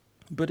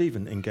 but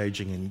even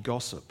engaging in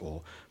gossip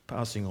or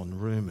passing on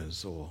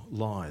rumours or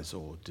lies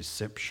or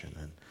deception.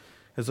 And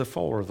as a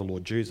follower of the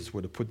Lord Jesus,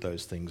 we're to put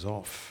those things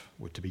off.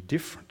 We're to be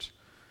different.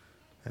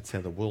 That's how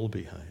the world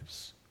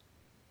behaves.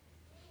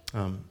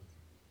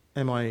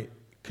 Am I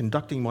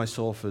conducting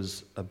myself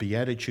as a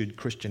beatitude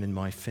Christian in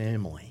my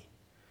family,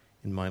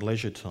 in my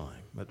leisure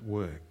time, at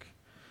work?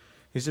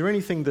 Is there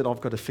anything that I've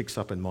got to fix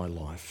up in my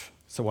life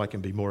so I can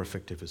be more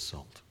effective as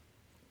salt?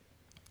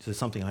 Is there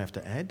something I have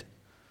to add?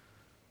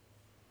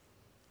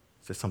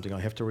 Is there something I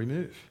have to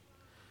remove?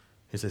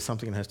 Is there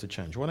something that has to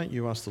change? Why don't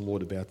you ask the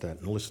Lord about that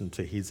and listen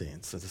to his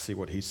answer to see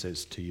what he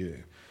says to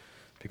you?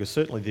 Because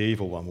certainly the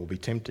evil one will be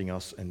tempting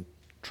us and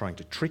trying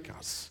to trick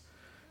us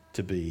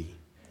to be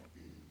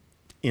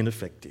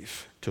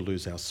ineffective, to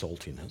lose our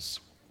saltiness.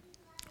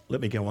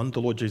 Let me go on.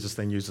 The Lord Jesus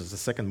then uses the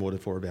second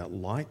metaphor about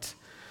light.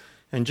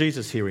 And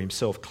Jesus here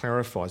himself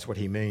clarifies what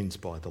he means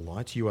by the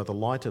light. You are the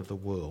light of the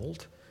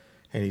world.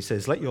 And he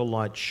says, let your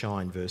light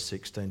shine, verse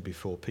 16,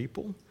 before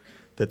people,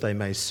 that they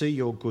may see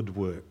your good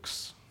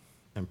works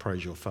and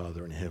praise your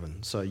Father in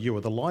heaven. So you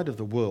are the light of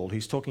the world.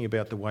 He's talking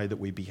about the way that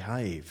we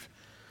behave,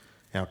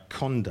 our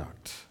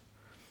conduct.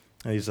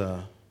 These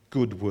are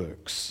good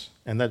works,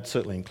 and that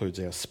certainly includes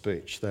our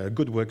speech. They are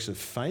good works of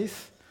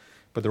faith,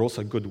 but they're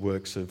also good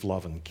works of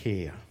love and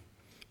care.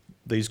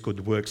 These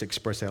good works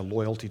express our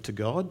loyalty to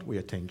God. We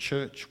attend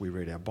church, we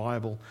read our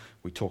Bible,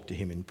 we talk to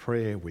him in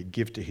prayer, we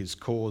give to his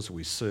cause,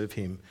 we serve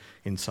him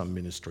in some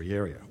ministry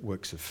area,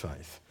 works of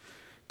faith.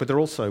 But they're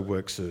also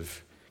works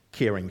of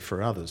caring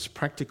for others,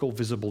 practical,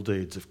 visible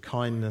deeds of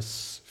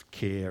kindness, of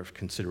care, of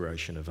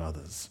consideration of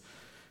others.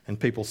 And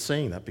people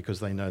seeing that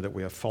because they know that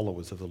we are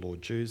followers of the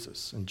Lord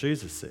Jesus. And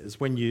Jesus says,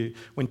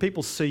 when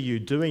people see you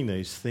doing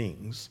these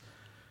things,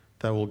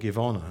 they will give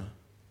honour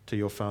to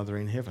your Father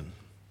in heaven.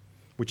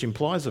 Which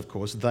implies, of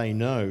course, they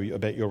know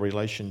about your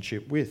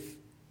relationship with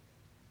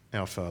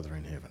our Father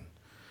in heaven.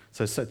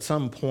 So at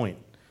some point,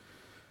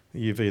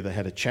 you've either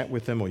had a chat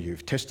with them or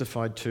you've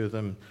testified to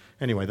them.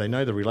 Anyway, they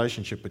know the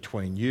relationship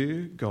between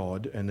you,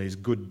 God, and these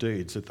good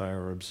deeds that they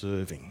are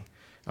observing.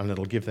 And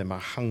it'll give them a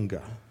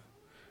hunger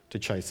to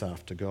chase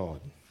after God.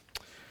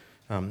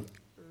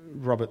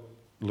 Robert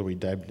Louis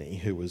Dabney,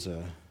 who was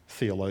a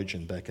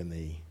theologian back in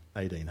the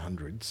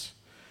 1800s,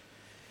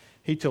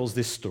 he tells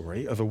this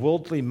story of a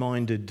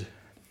worldly-minded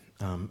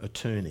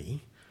attorney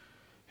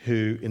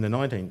who, in the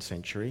 19th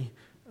century,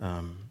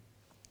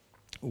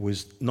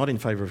 was not in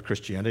favour of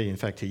Christianity. In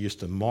fact, he used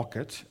to mock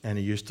it, and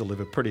he used to live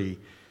a pretty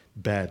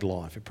bad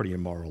life, a pretty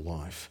immoral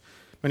life.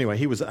 Anyway,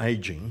 he was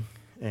ageing,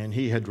 and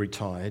he had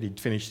retired. He'd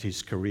finished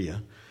his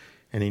career,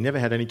 and he never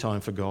had any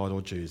time for God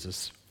or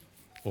Jesus,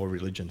 or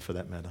religion for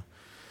that matter.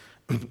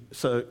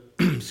 So,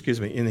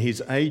 in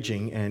his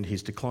ageing and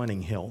his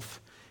declining health,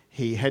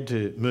 he had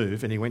to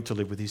move, and he went to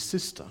live with his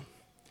sister.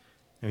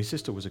 Now, his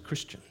sister was a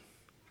Christian.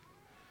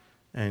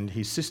 And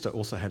his sister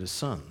also had a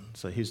son,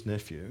 so his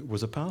nephew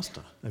was a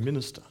pastor, a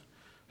minister,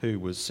 who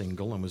was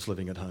single and was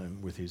living at home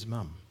with his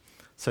mum.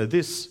 So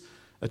this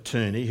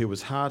attorney, who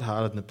was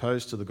hard-hearted and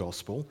opposed to the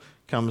gospel,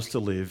 comes to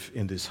live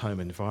in this home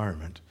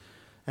environment.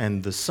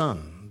 And the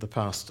son, the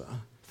pastor,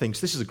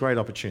 thinks this is a great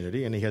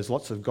opportunity, and he has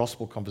lots of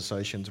gospel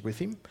conversations with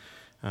him,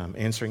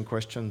 answering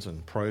questions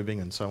and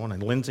probing and so on,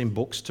 and lends him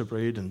books to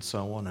read and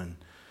so on. And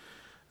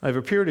over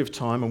a period of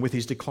time, and with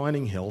his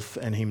declining health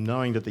and him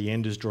knowing that the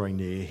end is drawing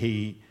near,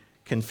 he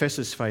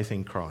confesses faith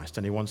in Christ,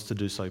 and he wants to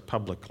do so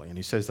publicly. And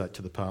he says that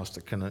to the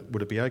pastor,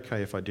 would it be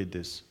okay if I did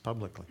this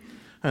publicly?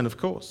 And of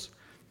course.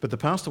 But the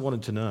pastor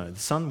wanted to know, the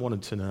son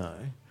wanted to know,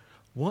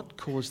 what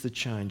caused the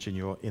change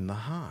in the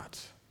heart?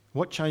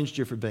 What changed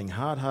you from being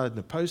hard-hearted and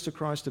opposed to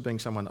Christ to being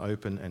someone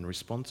open and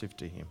responsive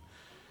to him?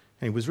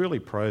 And he was really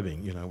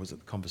probing, was it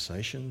the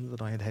conversation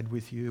that I had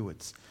with you?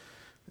 It's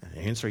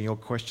answering your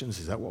questions.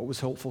 Is that what was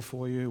helpful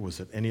for you?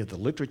 Was it any of the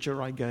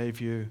literature I gave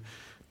you?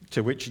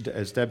 To which,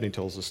 as Dabney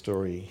tells the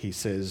story, he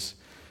says,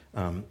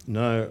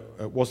 no,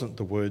 it wasn't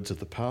the words of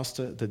the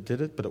pastor that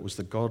did it, but it was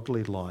the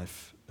godly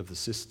life of the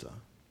sister,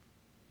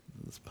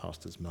 this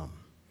pastor's mum.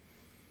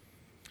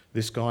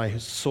 This guy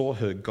saw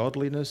her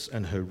godliness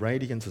and her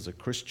radiance as a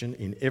Christian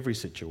in every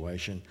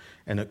situation,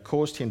 and it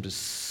caused him to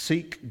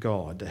seek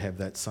God to have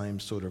that same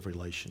sort of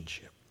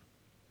relationship.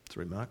 It's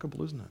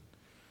remarkable, isn't it?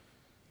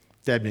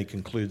 Dabney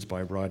concludes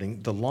by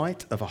writing, the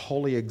light of a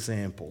holy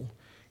example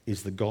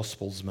is the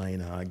gospel's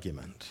main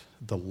argument.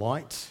 The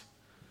light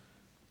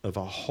of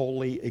a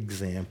holy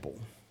example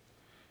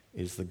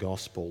is the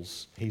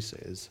gospel's, he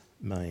says,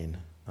 main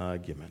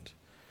argument.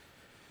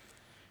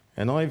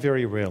 And I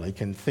very rarely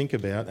can think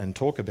about and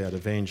talk about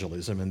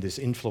evangelism and this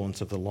influence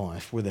of the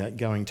life without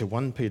going to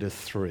 1 Peter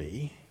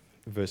 3,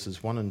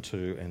 verses 1 and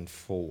 2 and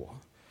 4.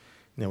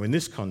 Now, in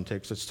this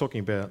context, it's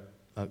talking about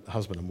a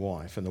husband and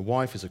wife, and the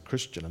wife is a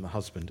Christian and the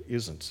husband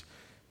isn't.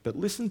 But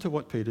listen to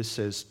what Peter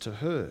says to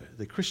her,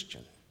 the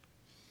Christian,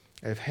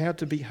 of how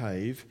to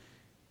behave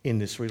in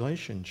this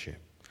relationship.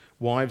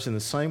 Wives, in the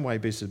same way,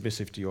 be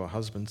submissive to your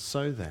husbands,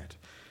 so that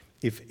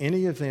if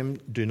any of them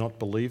do not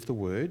believe the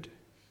word,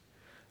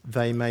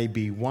 they may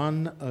be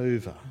won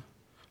over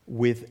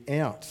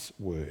without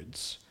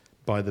words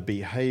by the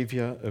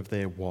behaviour of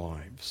their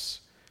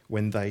wives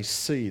when they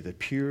see the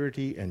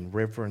purity and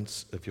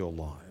reverence of your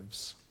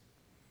lives.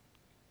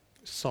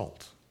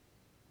 Salt,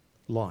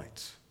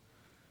 light,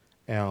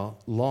 our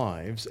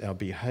lives, our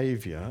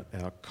behaviour,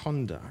 our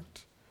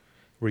conduct,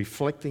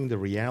 reflecting the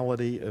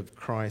reality of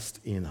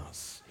Christ in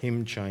us,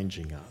 him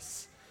changing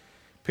us.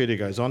 Peter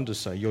goes on to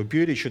say, your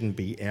beauty shouldn't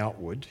be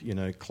outward,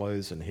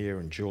 clothes and hair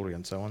and jewellery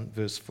and so on.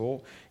 Verse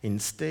 4,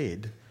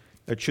 instead,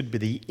 it should be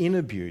the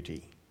inner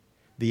beauty,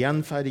 the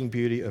unfading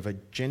beauty of a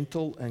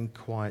gentle and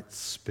quiet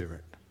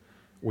spirit,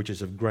 which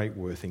is of great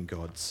worth in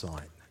God's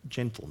sight.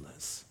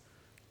 Gentleness,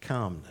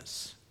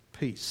 calmness,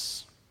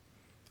 peace,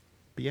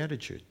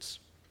 beatitudes.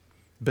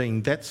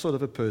 Being that sort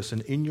of a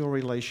person in your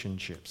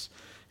relationships.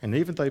 And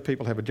even though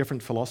people have a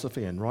different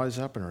philosophy and rise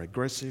up and are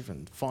aggressive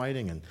and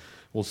fighting and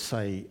will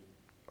say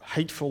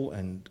hateful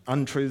and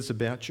untruths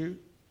about you,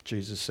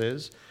 Jesus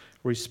says,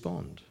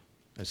 respond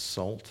as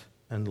salt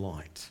and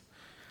light.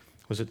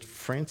 Was it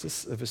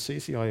Francis of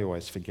Assisi? I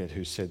always forget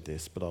who said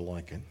this, but I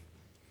like it.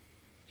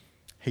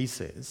 He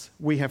says,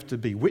 we have to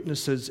be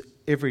witnesses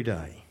every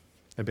day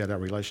about our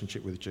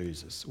relationship with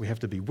Jesus. We have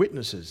to be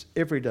witnesses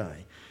every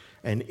day,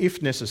 and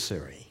if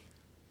necessary,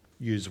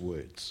 use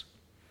words.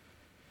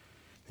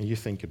 And you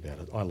think about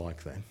it. I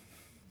like that.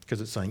 because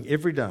it's saying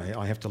every day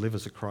I have to live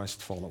as a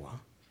Christ follower.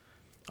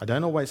 I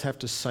don't always have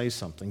to say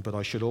something, but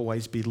I should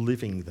always be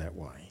living that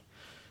way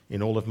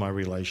in all of my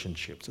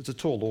relationships. It's a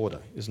tall order,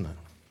 isn't it?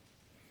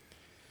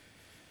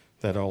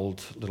 That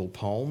old little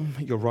poem,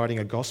 you're writing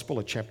a gospel,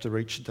 a chapter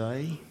each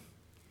day,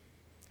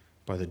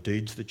 by the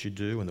deeds that you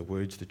do and the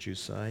words that you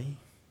say.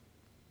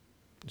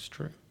 It's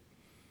true.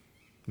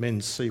 Men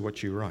see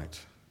what you write,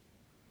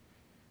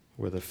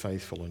 whether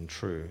faithful and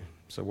true.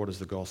 So what is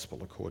the gospel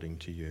according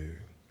to you?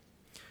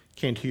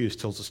 Kent Hughes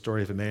tells the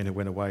story of a man who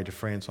went away to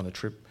France on a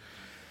trip,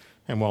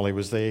 and while he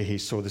was there he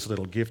saw this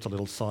little gift, a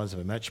little size of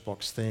a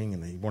matchbox thing,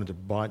 and he wanted to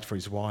buy it for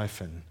his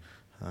wife, and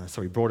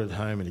so he brought it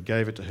home and he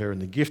gave it to her,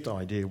 and the gift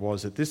idea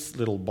was that this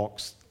little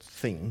box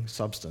thing,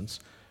 substance,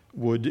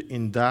 would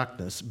in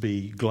darkness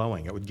be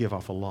glowing. It would give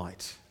off a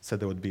light, so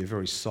there would be a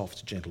very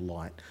soft, gentle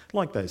light,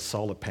 like those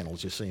solar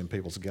panels you see in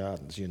people's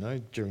gardens, you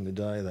know. During the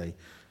day they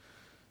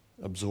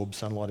absorb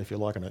sunlight, if you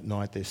like, and at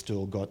night they've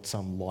still got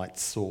some light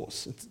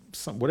source.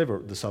 Whatever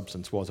the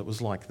substance was, it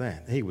was like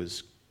that. He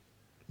was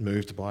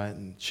moved by it,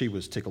 and she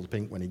was tickled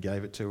pink when he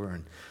gave it to her.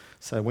 And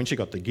so when she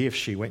got the gift,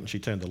 she went and she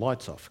turned the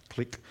lights off,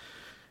 click,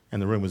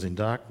 and the room was in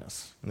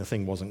darkness, and the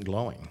thing wasn't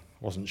glowing,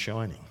 wasn't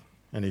shining.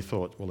 And he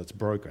thought, well, it's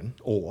broken,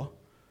 or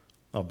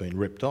I've been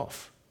ripped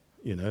off.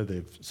 You know,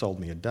 they've sold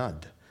me a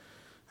dud.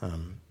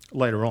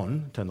 Later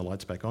on, turn the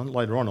lights back on,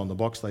 later on the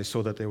box they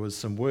saw that there was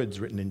some words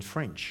written in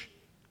French,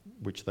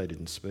 which they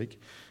didn't speak.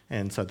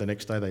 And so the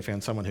next day they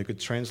found someone who could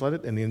translate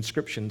it, and the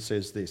inscription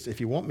says this: if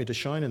you want me to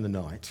shine in the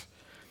night,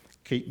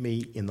 keep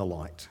me in the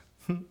light.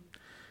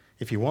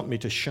 If you want me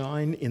to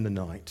shine in the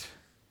night,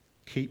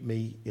 keep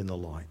me in the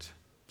light.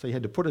 So you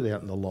had to put it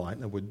out in the light,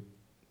 and it would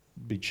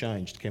be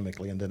changed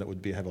chemically, and then it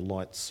would have a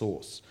light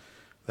source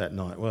that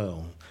night.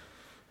 Well,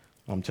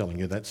 I'm telling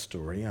you that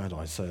story, aren't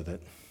I?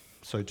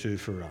 So too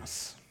for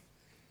us.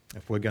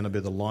 If we're going to be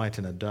the light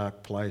in a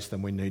dark place,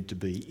 then we need to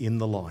be in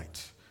the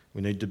light.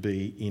 We need to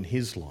be in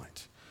his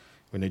light.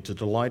 We need to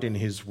delight in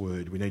his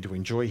word. We need to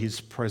enjoy his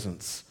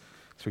presence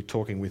through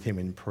talking with him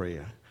in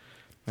prayer.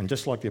 And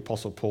just like the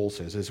Apostle Paul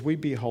says, as we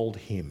behold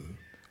him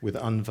with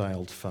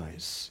unveiled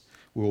face,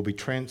 we will be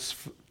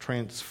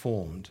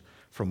transformed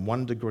from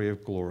one degree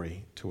of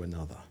glory to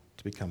another,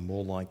 to become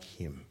more like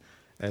him,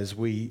 as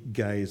we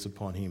gaze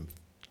upon him,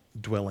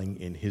 dwelling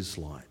in his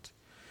light.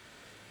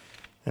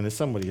 And as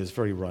somebody has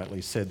very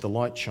rightly said, the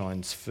light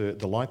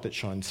that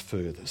shines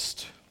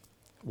furthest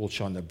will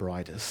shine the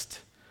brightest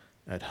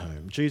at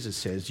home. Jesus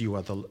says, you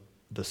are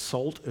the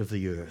salt of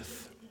the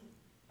earth.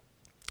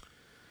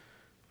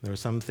 There are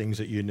some things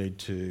that you need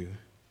to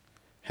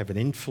have an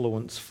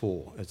influence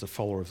for as a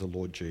follower of the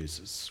Lord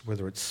Jesus,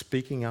 whether it's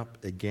speaking up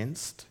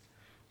against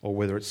or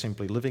whether it's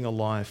simply living a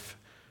life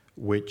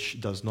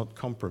which does not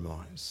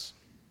compromise,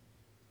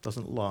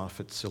 doesn't laugh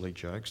at silly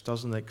jokes,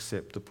 doesn't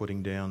accept the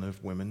putting down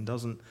of women,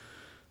 doesn't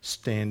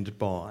stand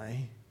by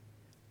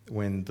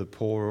when the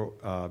poor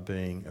are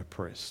being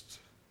oppressed,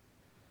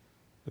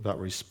 but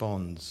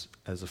responds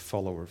as a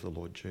follower of the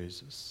Lord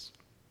Jesus.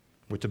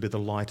 We're to be the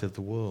light of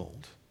the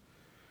world,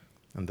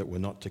 and that we're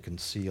not to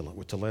conceal it.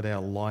 We're to let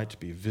our light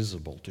be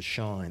visible, to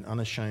shine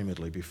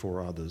unashamedly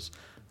before others,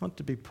 not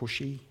to be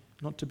pushy,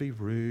 not to be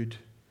rude,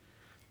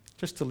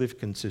 just to live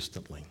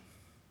consistently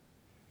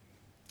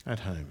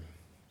at home,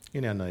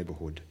 in our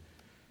neighbourhood,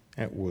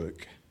 at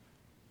work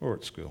or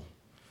at school,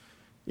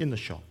 in the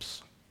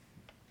shops,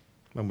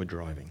 when we're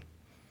driving,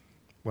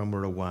 when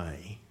we're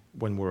away,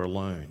 when we're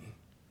alone,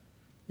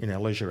 in our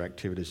leisure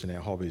activities, in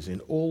our hobbies, in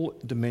all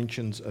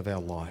dimensions of our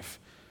life,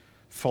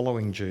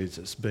 following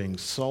Jesus, being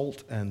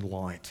salt and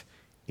light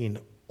in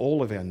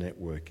all of our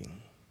networking,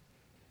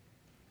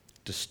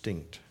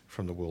 distinct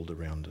from the world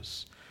around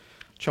us.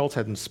 Charles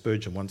Haddon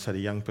Spurgeon once had a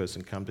young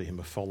person come to him,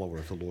 a follower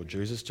of the Lord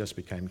Jesus, just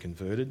became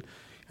converted,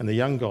 and the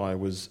young guy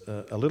was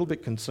a little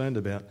bit concerned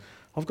about,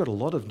 I've got a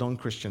lot of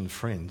non-Christian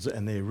friends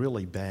and they're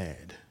really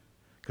bad,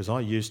 because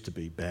I used to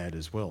be bad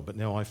as well, but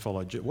now I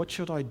follow Jesus. What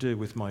should I do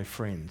with my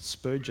friends?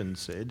 Spurgeon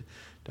said,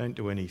 don't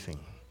do anything.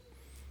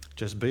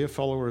 Just be a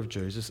follower of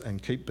Jesus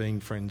and keep being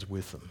friends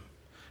with them.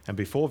 And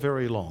before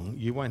very long,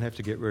 you won't have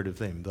to get rid of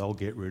them. They'll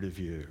get rid of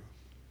you.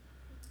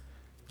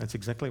 That's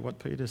exactly what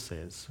Peter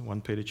says, 1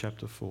 Peter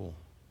chapter 4.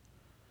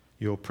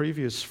 Your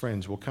previous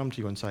friends will come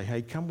to you and say,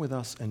 hey, come with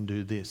us and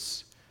do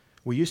this.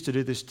 We used to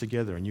do this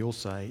together. And you'll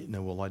say,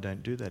 no, well, I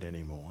don't do that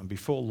anymore. And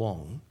before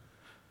long,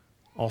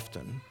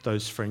 often,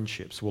 those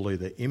friendships will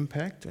either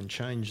impact and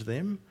change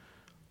them,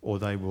 or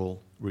they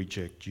will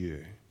reject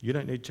you. You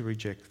don't need to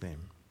reject them.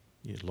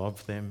 You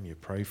love them, you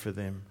pray for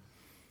them,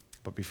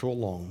 but before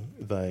long,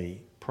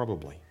 they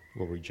probably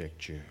will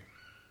reject you.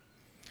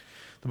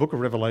 The book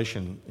of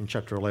Revelation in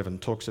chapter 11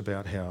 talks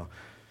about how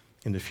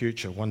in the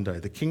future, one day,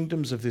 the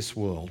kingdoms of this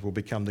world will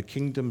become the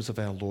kingdoms of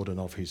our Lord and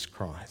of his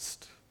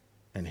Christ,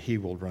 and he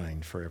will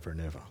reign forever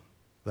and ever.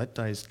 That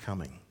day is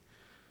coming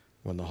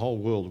when the whole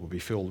world will be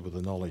filled with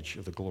the knowledge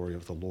of the glory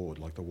of the Lord,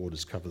 like the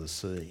waters cover the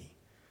sea.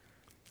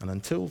 And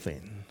until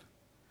then,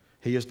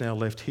 he has now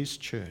left his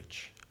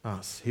church,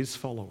 us, his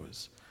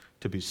followers,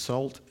 to be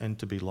salt and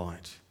to be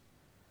light,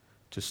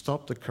 to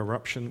stop the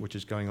corruption which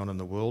is going on in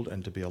the world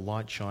and to be a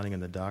light shining in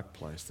the dark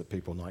place that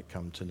people might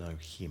come to know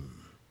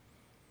him.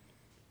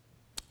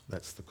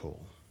 That's the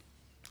call.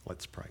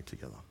 Let's pray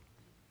together.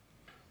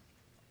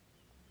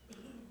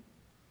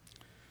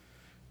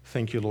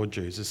 Thank you, Lord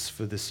Jesus,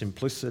 for the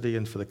simplicity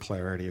and for the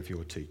clarity of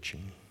your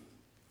teaching.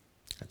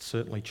 It's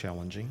certainly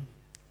challenging.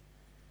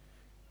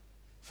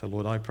 So,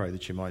 Lord, I pray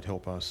that you might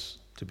help us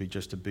to be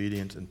just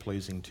obedient and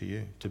pleasing to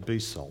you, to be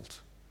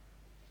salt,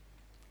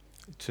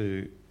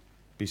 to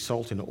be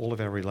salt in all of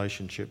our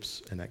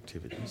relationships and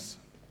activities,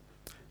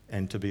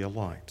 and to be a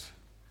light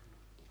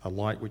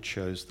which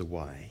shows the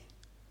way,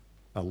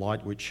 a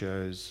light which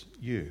shows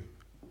you,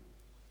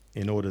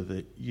 in order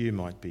that you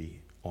might be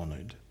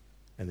honoured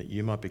and that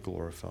you might be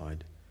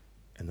glorified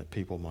and that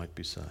people might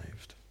be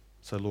saved.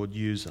 So, Lord,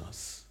 use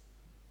us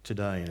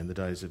today and in the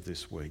days of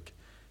this week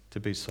to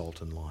be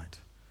salt and light.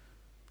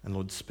 And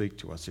Lord, speak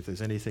to us if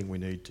there's anything we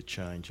need to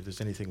change, if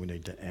there's anything we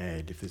need to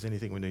add, if there's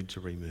anything we need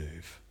to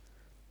remove.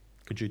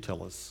 Could you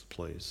tell us,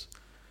 please,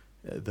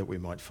 that we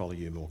might follow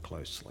you more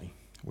closely?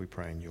 We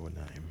pray in your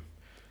name.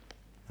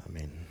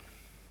 Amen.